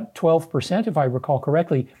 And about 12%, if I recall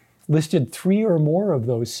correctly, listed 3 or more of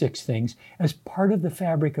those 6 things as part of the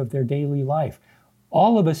fabric of their daily life.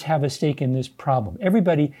 All of us have a stake in this problem.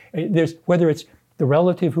 Everybody, whether it's the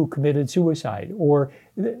relative who committed suicide, or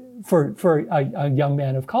for a young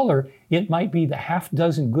man of color, it might be the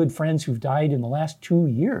 6 good friends who've died in the last 2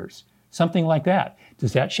 years, something like that.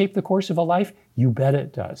 Does that shape the course of a life? You bet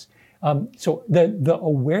it does. So the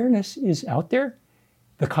awareness is out there.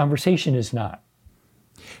 The conversation is not.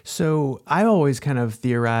 So I've always kind of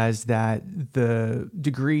theorized that the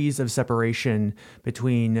degrees of separation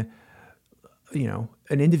between, an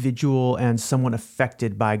individual and someone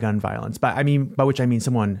affected by gun violence, by which I mean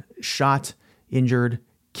someone shot, injured,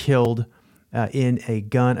 killed in a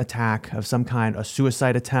gun attack of some kind, a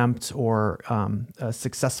suicide attempt or a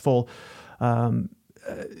successful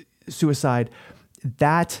suicide,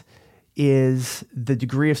 that is the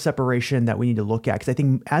degree of separation that we need to look at. Because I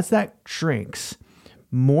think as that shrinks,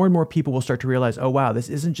 more and more people will start to realize, oh, wow, this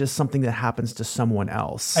isn't just something that happens to someone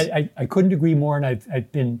else. I couldn't agree more, and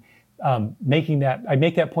I've been I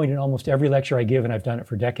make that point in almost every lecture I give, and I've done it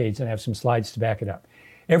for decades, and I have some slides to back it up.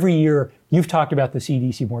 Every year, you've talked about the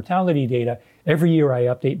CDC mortality data. Every year I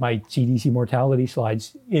update my CDC mortality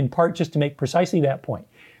slides, in part just to make precisely that point.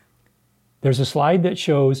 There's a slide that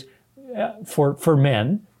shows, for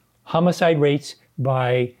men, homicide rates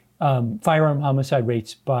by, firearm homicide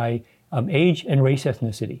rates by age and race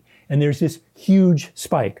ethnicity. And there's this huge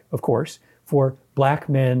spike, of course, for Black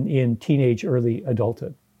men in teenage, early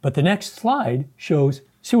adulthood. But the next slide shows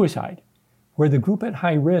suicide, where the group at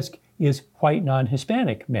high risk is white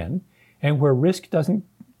non-Hispanic men, and where risk doesn't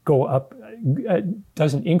go up,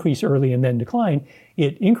 doesn't increase early and then decline.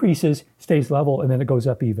 It increases, stays level, and then it goes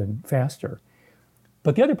up even faster.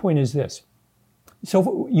 But the other point is this.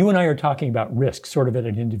 So you and I are talking about risk sort of at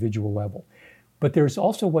an individual level. But there's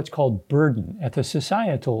also what's called burden at the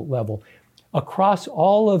societal level. Across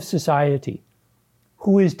all of society,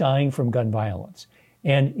 who is dying from gun violence?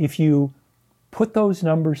 And if you put those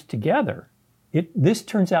numbers together, this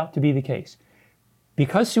turns out to be the case.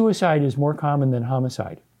 Because suicide is more common than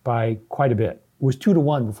homicide by quite a bit. It was 2 to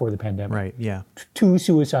 1 before the pandemic. Right, yeah. 2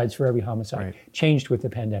 suicides for every homicide. Right. Changed with the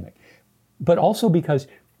pandemic. But also because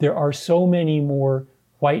there are so many more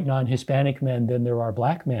white non-Hispanic men than there are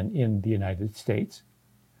Black men in the United States.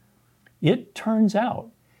 It turns out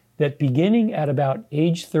that beginning at about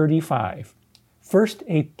age 35, first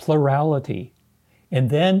a plurality and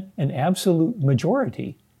then an absolute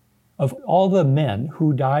majority of all the men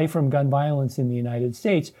who die from gun violence in the United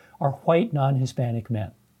States are white non-Hispanic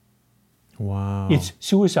men. Wow. It's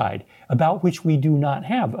suicide, about which we do not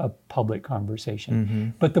have a public conversation. Mm-hmm.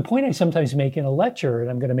 But the point I sometimes make in a lecture, and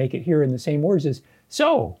I'm going to make it here in the same words, is,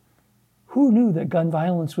 so, who knew that gun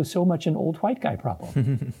violence was so much an old white guy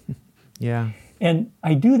problem? Yeah. And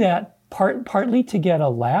I do that partly to get a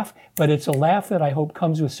laugh, but it's a laugh that I hope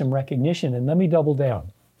comes with some recognition. And let me double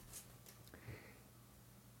down.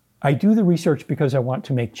 I do the research because I want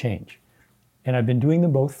to make change. And I've been doing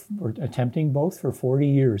them both, or attempting both, for 40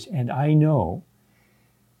 years. And I know,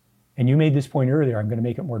 and you made this point earlier, I'm going to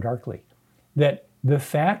make it more darkly, that the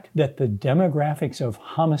fact that the demographics of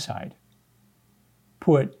homicide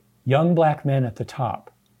put young black men at the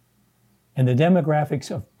top, and the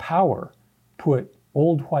demographics of power put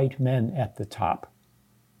old white men at the top,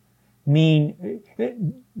 mean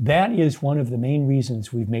that is one of the main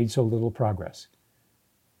reasons we've made so little progress.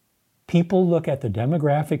 People look at the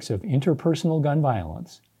demographics of interpersonal gun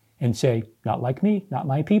violence and say, not like me, not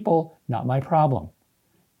my people, not my problem.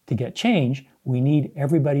 To get change, we need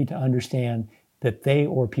everybody to understand that they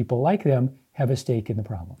or people like them have a stake in the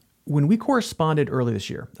problem. When we corresponded early this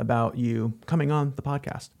year about you coming on the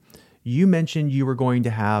podcast, you mentioned you were going to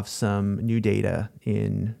have some new data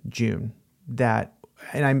in June that,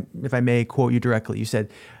 and if I may quote you directly, you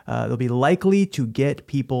said, they'll be likely to get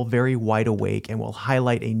people very wide awake and will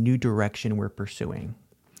highlight a new direction we're pursuing.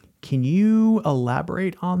 Can you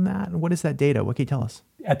elaborate on that? What is that data? What can you tell us?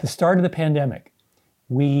 At the start of the pandemic,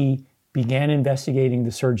 we began investigating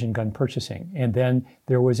the surge in gun purchasing. And then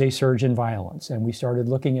there was a surge in violence. And we started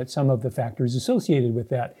looking at some of the factors associated with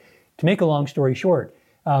that. To make a long story short,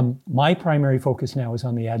 my primary focus now is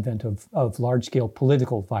on the advent of large-scale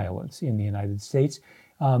political violence in the United States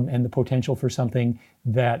and the potential for something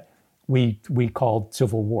that we called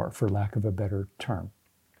civil war, for lack of a better term.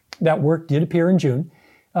 That work did appear in June.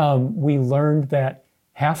 We learned that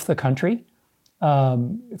half the country,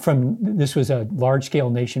 this was a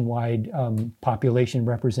large-scale nationwide population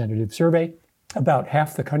representative survey, about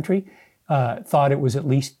half the country thought it was at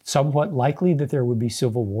least somewhat likely that there would be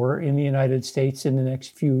civil war in the United States in the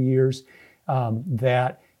next few years,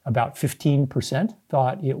 that about 15%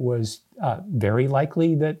 thought it was very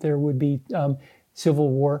likely that there would be civil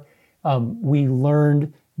war. We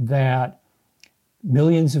learned that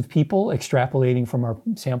millions of people, extrapolating from our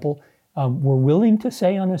sample, were willing to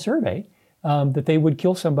say on a survey that they would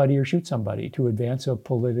kill somebody or shoot somebody to advance a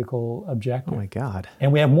political objective. Oh my God.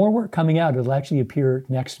 And we have more work coming out. It'll actually appear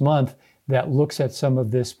next month that looks at some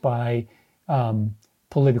of this by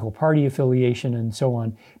political party affiliation and so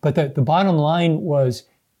on. But the bottom line was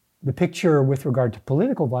the picture with regard to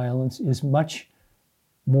political violence is much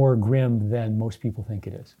more grim than most people think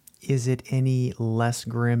it is. Is it any less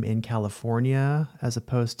grim in California as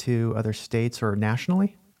opposed to other states or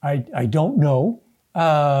nationally? I don't know.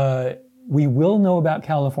 We will know about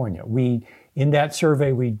California. In that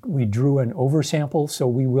survey, we drew an oversample, so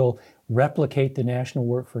we will replicate the national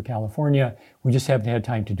work for California. We just haven't had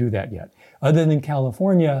time to do that yet. Other than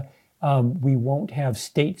California, we won't have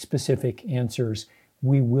state-specific answers.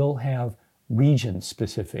 We will have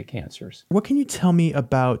region-specific answers. What can you tell me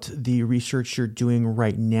about the research you're doing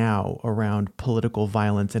right now around political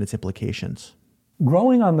violence and its implications?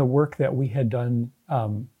 Growing on the work that we had done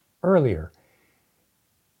earlier,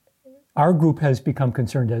 our group has become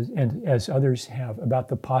concerned, as others have, about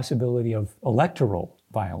the possibility of electoral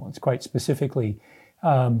violence, quite specifically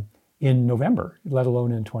in November, let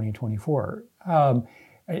alone in 2024.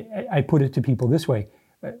 I put it to people this way.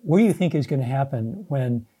 What do you think is going to happen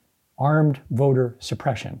when armed voter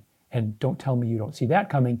suppression, and don't tell me you don't see that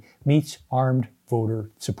coming, meets armed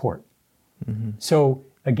voter support? Mm-hmm. So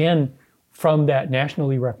again, from that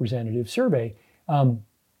nationally representative survey,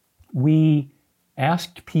 we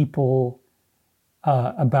asked people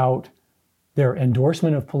about their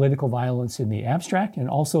endorsement of political violence in the abstract and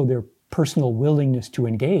also their personal willingness to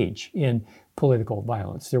engage in political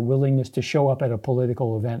violence, their willingness to show up at a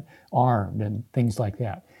political event armed and things like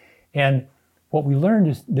that. And what we learned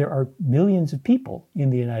is there are millions of people in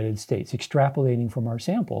the United States, extrapolating from our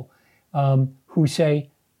sample, who say,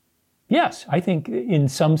 yes, I think in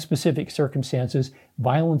some specific circumstances,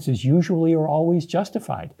 violence is usually or always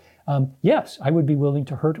justified. Yes, I would be willing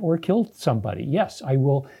to hurt or kill somebody. Yes, I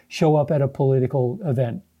will show up at a political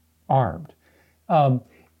event armed.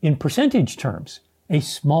 In percentage terms, a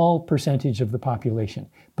small percentage of the population,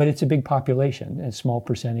 but it's a big population. A small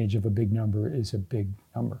percentage of a big number is a big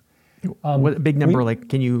number. What a big number, like,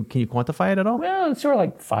 can you quantify it at all? Well, it's sort of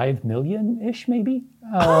like 5 million-ish, maybe.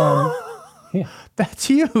 Yeah. That's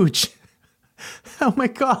huge. Oh my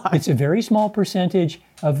God. It's a very small percentage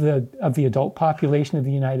of the adult population of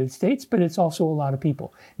the United States, but it's also a lot of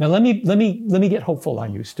people. Now let me get hopeful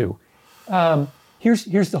on you, Stu. Here's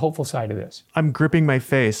the hopeful side of this. I'm gripping my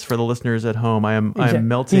face for the listeners at home. I'm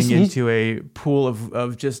melting into a pool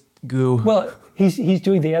of just goo. Well, he's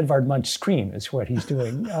doing the Edvard Munch scream is what he's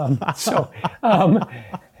doing. So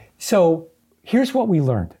Here's what we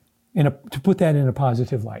learned, to put that in a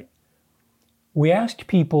positive light. We asked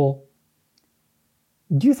people,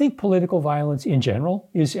 do you think political violence in general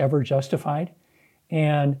is ever justified?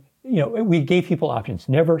 And we gave people options: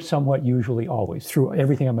 never, somewhat, usually, always, through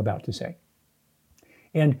everything I'm about to say.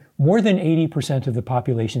 And more than 80% of the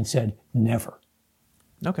population said never.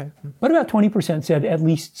 Okay. But about 20% said at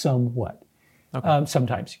least somewhat. Okay.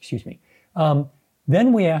 Sometimes, excuse me.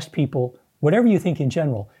 Then we asked people, whatever you think in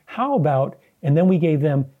general, how about, and then we gave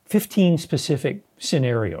them 15 specific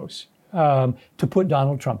scenarios to put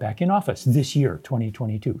Donald Trump back in office this year,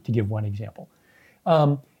 2022, to give one example.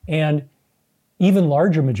 And even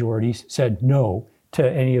larger majorities said no to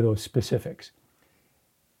any of those specifics.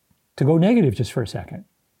 To go negative just for a second,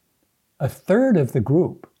 a third of the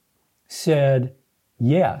group said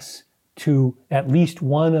yes to at least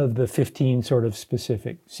one of the 15 sort of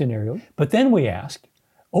specific scenarios. But then we asked,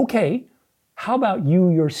 okay, how about you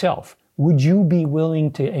yourself? Would you be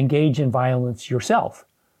willing to engage in violence yourself?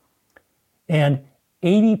 And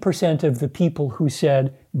 80% of the people who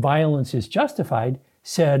said violence is justified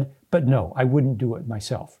said, but no, I wouldn't do it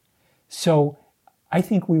myself. So I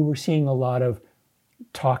think we were seeing a lot of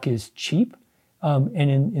talk is cheap. And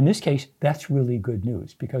in this case, that's really good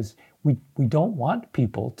news, because we don't want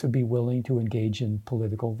people to be willing to engage in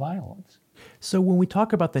political violence. So when we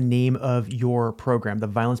talk about the name of your program, the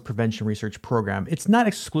Violence Prevention Research Program, it's not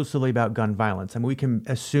exclusively about gun violence. I mean, we can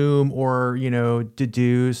assume or,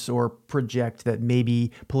 deduce or project that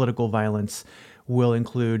maybe political violence will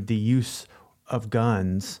include the use of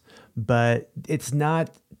guns, but it's not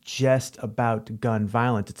just about gun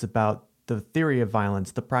violence. It's about the theory of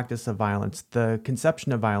violence, the practice of violence, the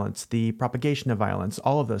conception of violence, the propagation of violence,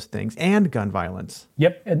 all of those things, and gun violence.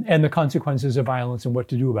 Yep, and the consequences of violence and what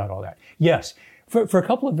to do about all that. Yes, for a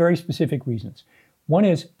couple of very specific reasons. One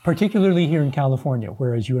is, particularly here in California,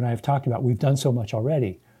 where, as you and I have talked about, we've done so much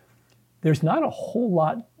already, there's not a whole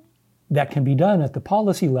lot that can be done at the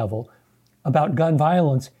policy level about gun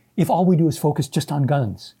violence if all we do is focus just on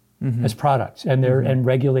guns. Mm-hmm. As products and and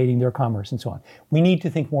regulating their commerce and so on. We need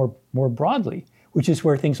to think more broadly, which is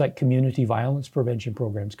where things like community violence prevention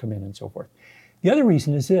programs come in and so forth. The other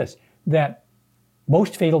reason is this, that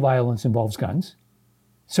most fatal violence involves guns.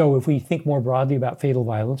 So if we think more broadly about fatal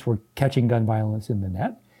violence, we're catching gun violence in the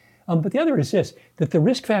net. But the other is this, that the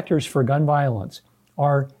risk factors for gun violence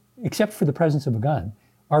are, except for the presence of a gun,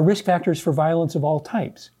 are risk factors for violence of all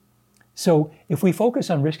types. So if we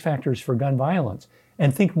focus on risk factors for gun violence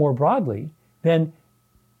and think more broadly, then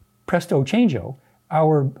presto changeo,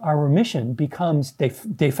 our mission becomes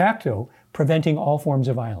de facto preventing all forms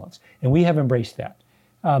of violence. And we have embraced that.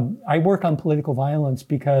 I work on political violence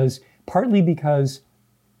partly because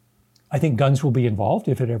I think guns will be involved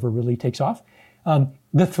if it ever really takes off.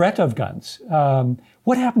 The threat of guns.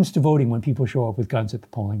 What happens to voting when people show up with guns at the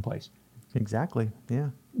polling place? Exactly, yeah.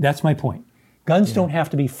 That's my point. Guns don't have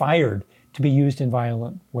to be fired to be used in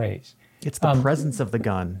violent ways. It's the presence of the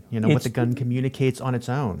gun, what the gun communicates on its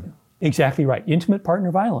own. Exactly right. Intimate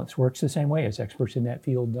partner violence works the same way, as experts in that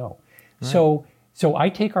field know. Right. So I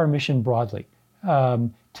take our mission broadly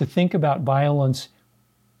to think about violence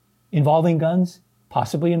involving guns,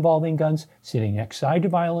 possibly involving guns, sitting next side to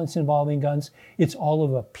violence involving guns. It's all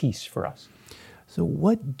of a piece for us. So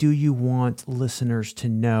what do you want listeners to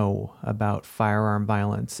know about firearm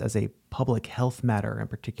violence as a public health matter in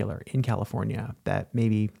particular in California that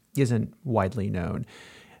maybe isn't widely known?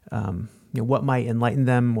 What might enlighten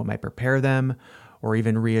them, what might prepare them, or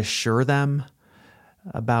even reassure them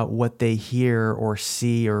about what they hear or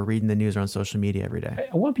see or read in the news or on social media every day?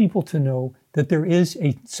 I want people to know that there is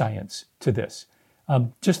a science to this,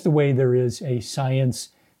 just the way there is a science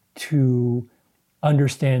to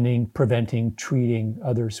understanding, preventing, treating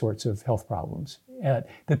other sorts of health problems. That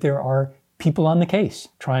there are people on the case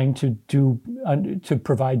trying to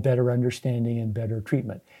provide better understanding and better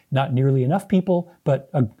treatment. Not nearly enough people, but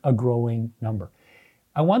a growing number.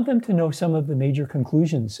 I want them to know some of the major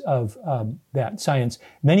conclusions of that science,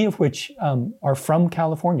 many of which are from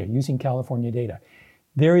California, using California data.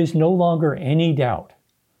 There is no longer any doubt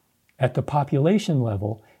at the population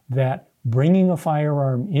level that bringing a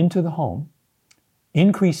firearm into the home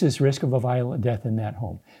increases risk of a violent death in that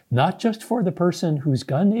home. Not just for the person whose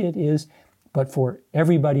gun it is, but for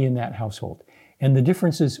everybody in that household. And the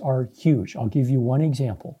differences are huge. I'll give you one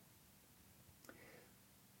example.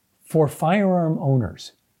 For firearm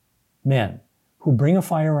owners, men who bring a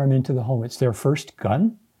firearm into the home, it's their first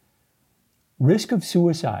gun, risk of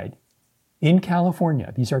suicide in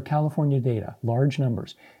California, these are California data, large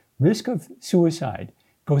numbers, risk of suicide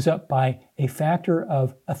goes up by a factor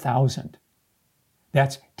of 1,000.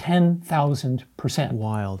 That's 10,000%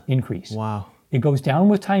 Wild increase. Wow. It goes down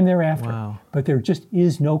with time thereafter, Wow. but there just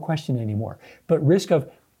is no question anymore. But risk of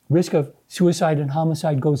suicide and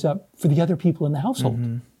homicide goes up for the other people in the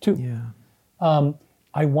household too. Yeah.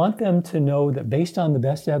 I want them to know that based on the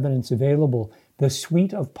best evidence available, the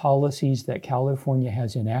suite of policies that California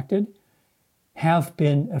has enacted have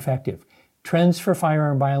been effective. Trends for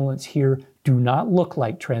firearm violence here do not look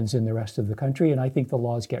like trends in the rest of the country, and I think the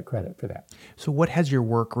laws get credit for that. So what has your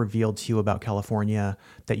work revealed to you about California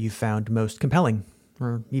that you found most compelling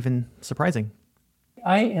or even surprising?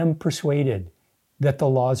 I am persuaded that the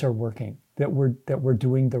laws are working, that we're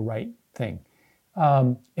doing the right thing.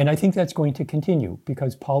 And I think that's going to continue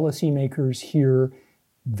because policymakers here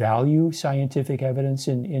value scientific evidence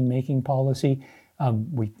in making policy.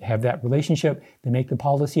 We have that relationship. They make the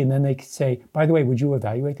policy and then they say, by the way, would you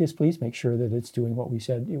evaluate this, please? Make sure that it's doing what we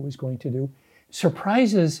said it was going to do.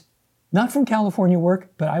 Surprises, not from California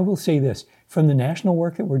work, but I will say this, from the national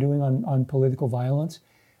work that we're doing on political violence,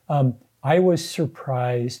 I was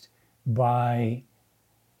surprised by,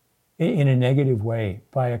 in a negative way,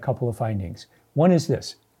 by a couple of findings. One is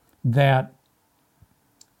this, that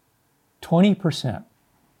 20%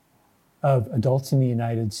 of adults in the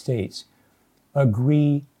United States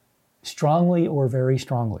agree strongly or very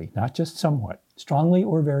strongly, not just somewhat, strongly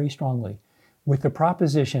or very strongly, with the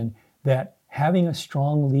proposition that having a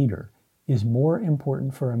strong leader is more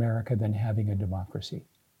important for America than having a democracy.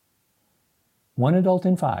 1 adult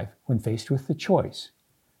in 5, when faced with the choice,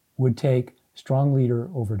 would take strong leader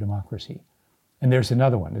over democracy. And there's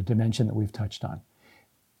another one, a dimension that we've touched on.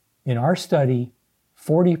 In our study,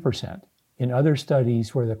 40%. In other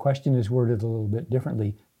studies where the question is worded a little bit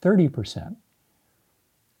differently, 30%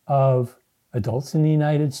 of adults in the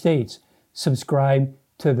United States subscribe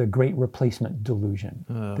to the Great Replacement delusion,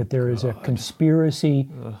 that there is a conspiracy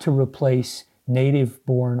to replace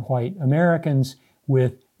native-born white Americans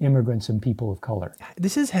with immigrants and people of color.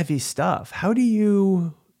 This is heavy stuff. How do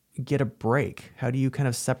you get a break? How do you kind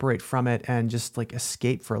of separate from it and just like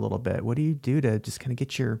escape for a little bit? What do you do to just kind of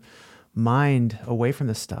get your mind away from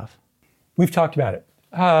this stuff? We've talked about it.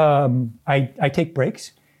 I take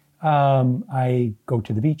breaks. I go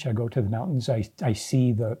to the beach. I go to the mountains. I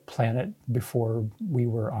see the planet before we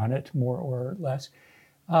were on it, more or less.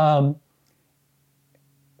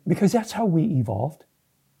 Because that's how we evolved.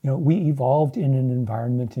 We evolved in an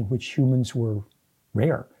environment in which humans were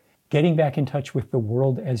rare. Getting back in touch with the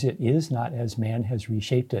world as it is, not as man has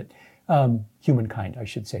reshaped it, humankind, I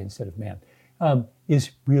should say, instead of man,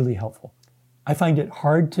 is really helpful. I find it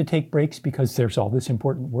hard to take breaks because there's all this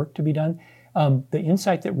important work to be done. The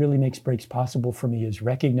insight that really makes breaks possible for me is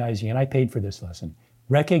recognizing, and I paid for this lesson,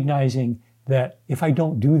 recognizing that if I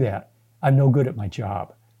don't do that, I'm no good at my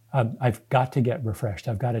job. I've got to get refreshed.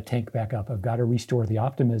 I've got to tank back up. I've got to restore the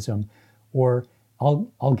optimism, or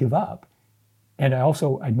I'll give up. And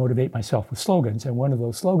I'd motivate myself with slogans. And one of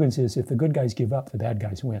those slogans is, if the good guys give up, the bad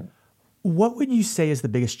guys win. What would you say is the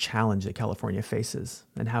biggest challenge that California faces?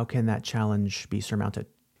 And how can that challenge be surmounted?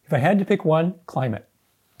 If I had to pick one, climate,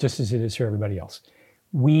 just as it is for everybody else.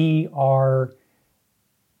 We are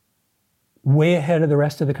way ahead of the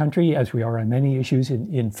rest of the country, as we are on many issues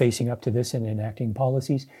in facing up to this and enacting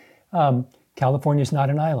policies. California is not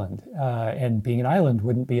an island, and being an island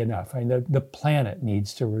wouldn't be enough. I mean, the planet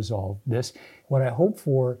needs to resolve this. What I hope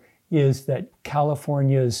for is that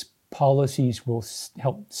California's policies will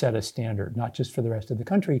help set a standard, not just for the rest of the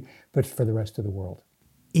country, but for the rest of the world.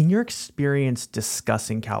 In your experience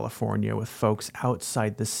discussing California with folks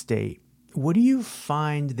outside the state, what do you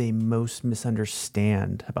find they most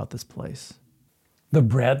misunderstand about this place? The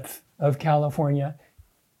breadth of California.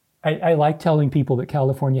 I like telling people that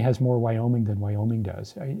California has more Wyoming than Wyoming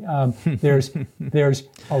does. There's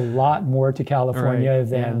a lot more to California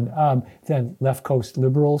than left coast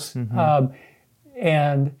liberals,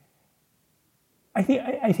 and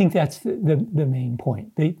I think that's the main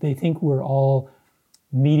point. They think we're all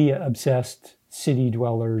media obsessed city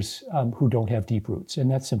dwellers who don't have deep roots,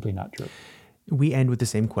 and that's simply not true. We end with the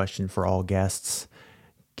same question for all guests.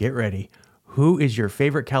 Get ready. Who is your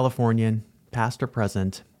favorite Californian, past or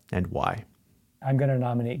present, and why? I'm going to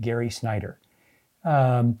nominate Gary Snyder.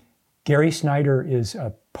 Gary Snyder is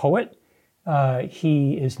a poet.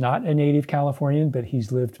 He is not a native Californian, but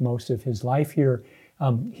he's lived most of his life here.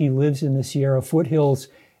 He lives in the Sierra foothills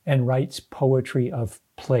and writes poetry of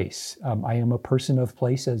place. I am a person of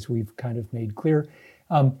place, as we've kind of made clear,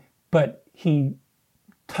 but he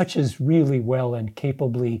touches really well and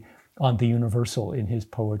capably on the universal in his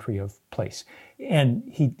poetry of place. And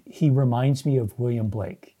he reminds me of William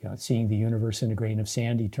Blake, seeing the universe in a grain of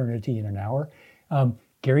sand, eternity in an hour.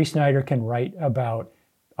 Gary Snyder can write about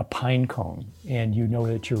a pine cone, and you know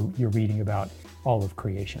that you're reading about all of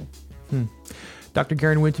creation. Dr.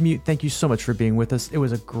 Garen Wintemute, thank you so much for being with us. It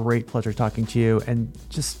was a great pleasure talking to you. And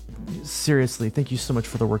just seriously, thank you so much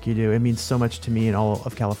for the work you do. It means so much to me and all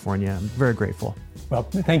of California. I'm very grateful. Well,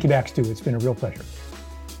 thank you back, Stu. It's been a real pleasure.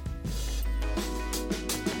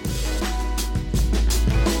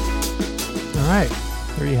 All right,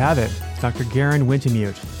 there you have it. Dr. Garen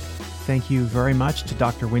Wintemute. Thank you very much to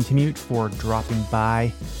Dr. Wintemute for dropping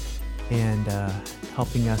by and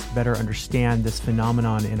helping us better understand this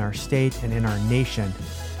phenomenon in our state and in our nation,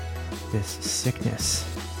 this sickness.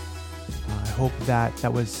 I hope that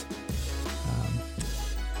was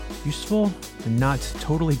useful and not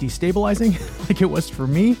totally destabilizing like it was for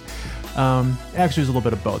me. Actually, there's a little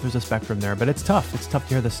bit of both. There's a spectrum there, but it's tough. It's tough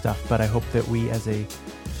to hear this stuff, but I hope that we as a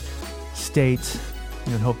state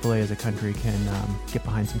and hopefully as a country can get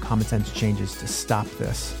behind some common sense changes to stop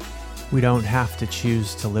this. We don't have to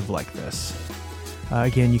choose to live like this.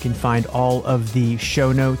 Again, you can find all of the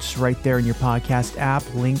show notes right there in your podcast app,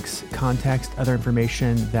 links, context, other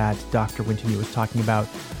information that Dr. Wintemute was talking about.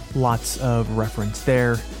 Lots of reference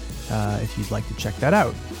there if you'd like to check that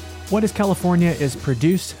out. What is California is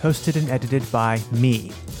produced, hosted, and edited by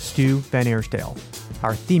me, Stu Van Arsdale.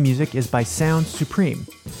 Our theme music is by Sound Supreme.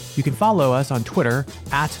 You can follow us on Twitter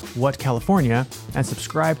 @WhatCalifornia and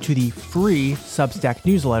subscribe to the free Substack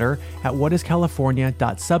newsletter at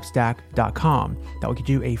whatiscalifornia.substack.com. That will get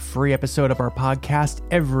you a free episode of our podcast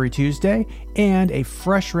every Tuesday and a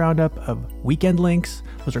fresh roundup of weekend links.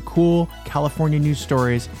 Those are cool California news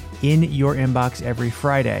stories in your inbox every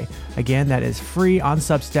Friday. Again, that is free on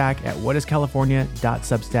Substack at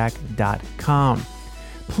whatiscalifornia.substack.com.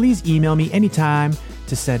 Please email me anytime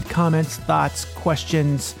to send comments, thoughts,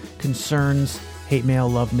 questions, concerns, hate mail,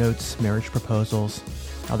 love notes, marriage proposals,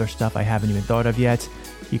 other stuff I haven't even thought of yet.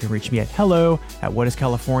 You can reach me at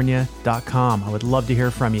hello@whatiscalifornia.com. I would love to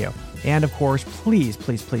hear from you. And of course, please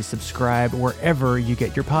subscribe wherever you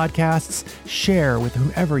get your podcasts. Share with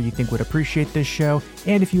whomever you think would appreciate this show.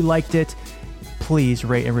 And if you liked it, please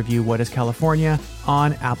rate and review What is California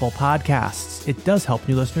on Apple Podcasts. It does help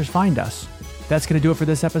new listeners find us. That's going to do it for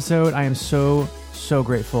this episode. I am so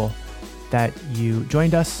grateful that you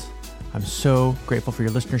joined us. I'm so grateful for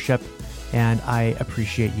your listenership, and I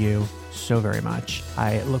appreciate you so very much.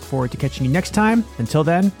 I look forward to catching you next time. Until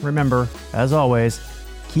then, remember, as always,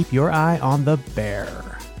 keep your eye on the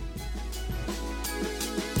bear.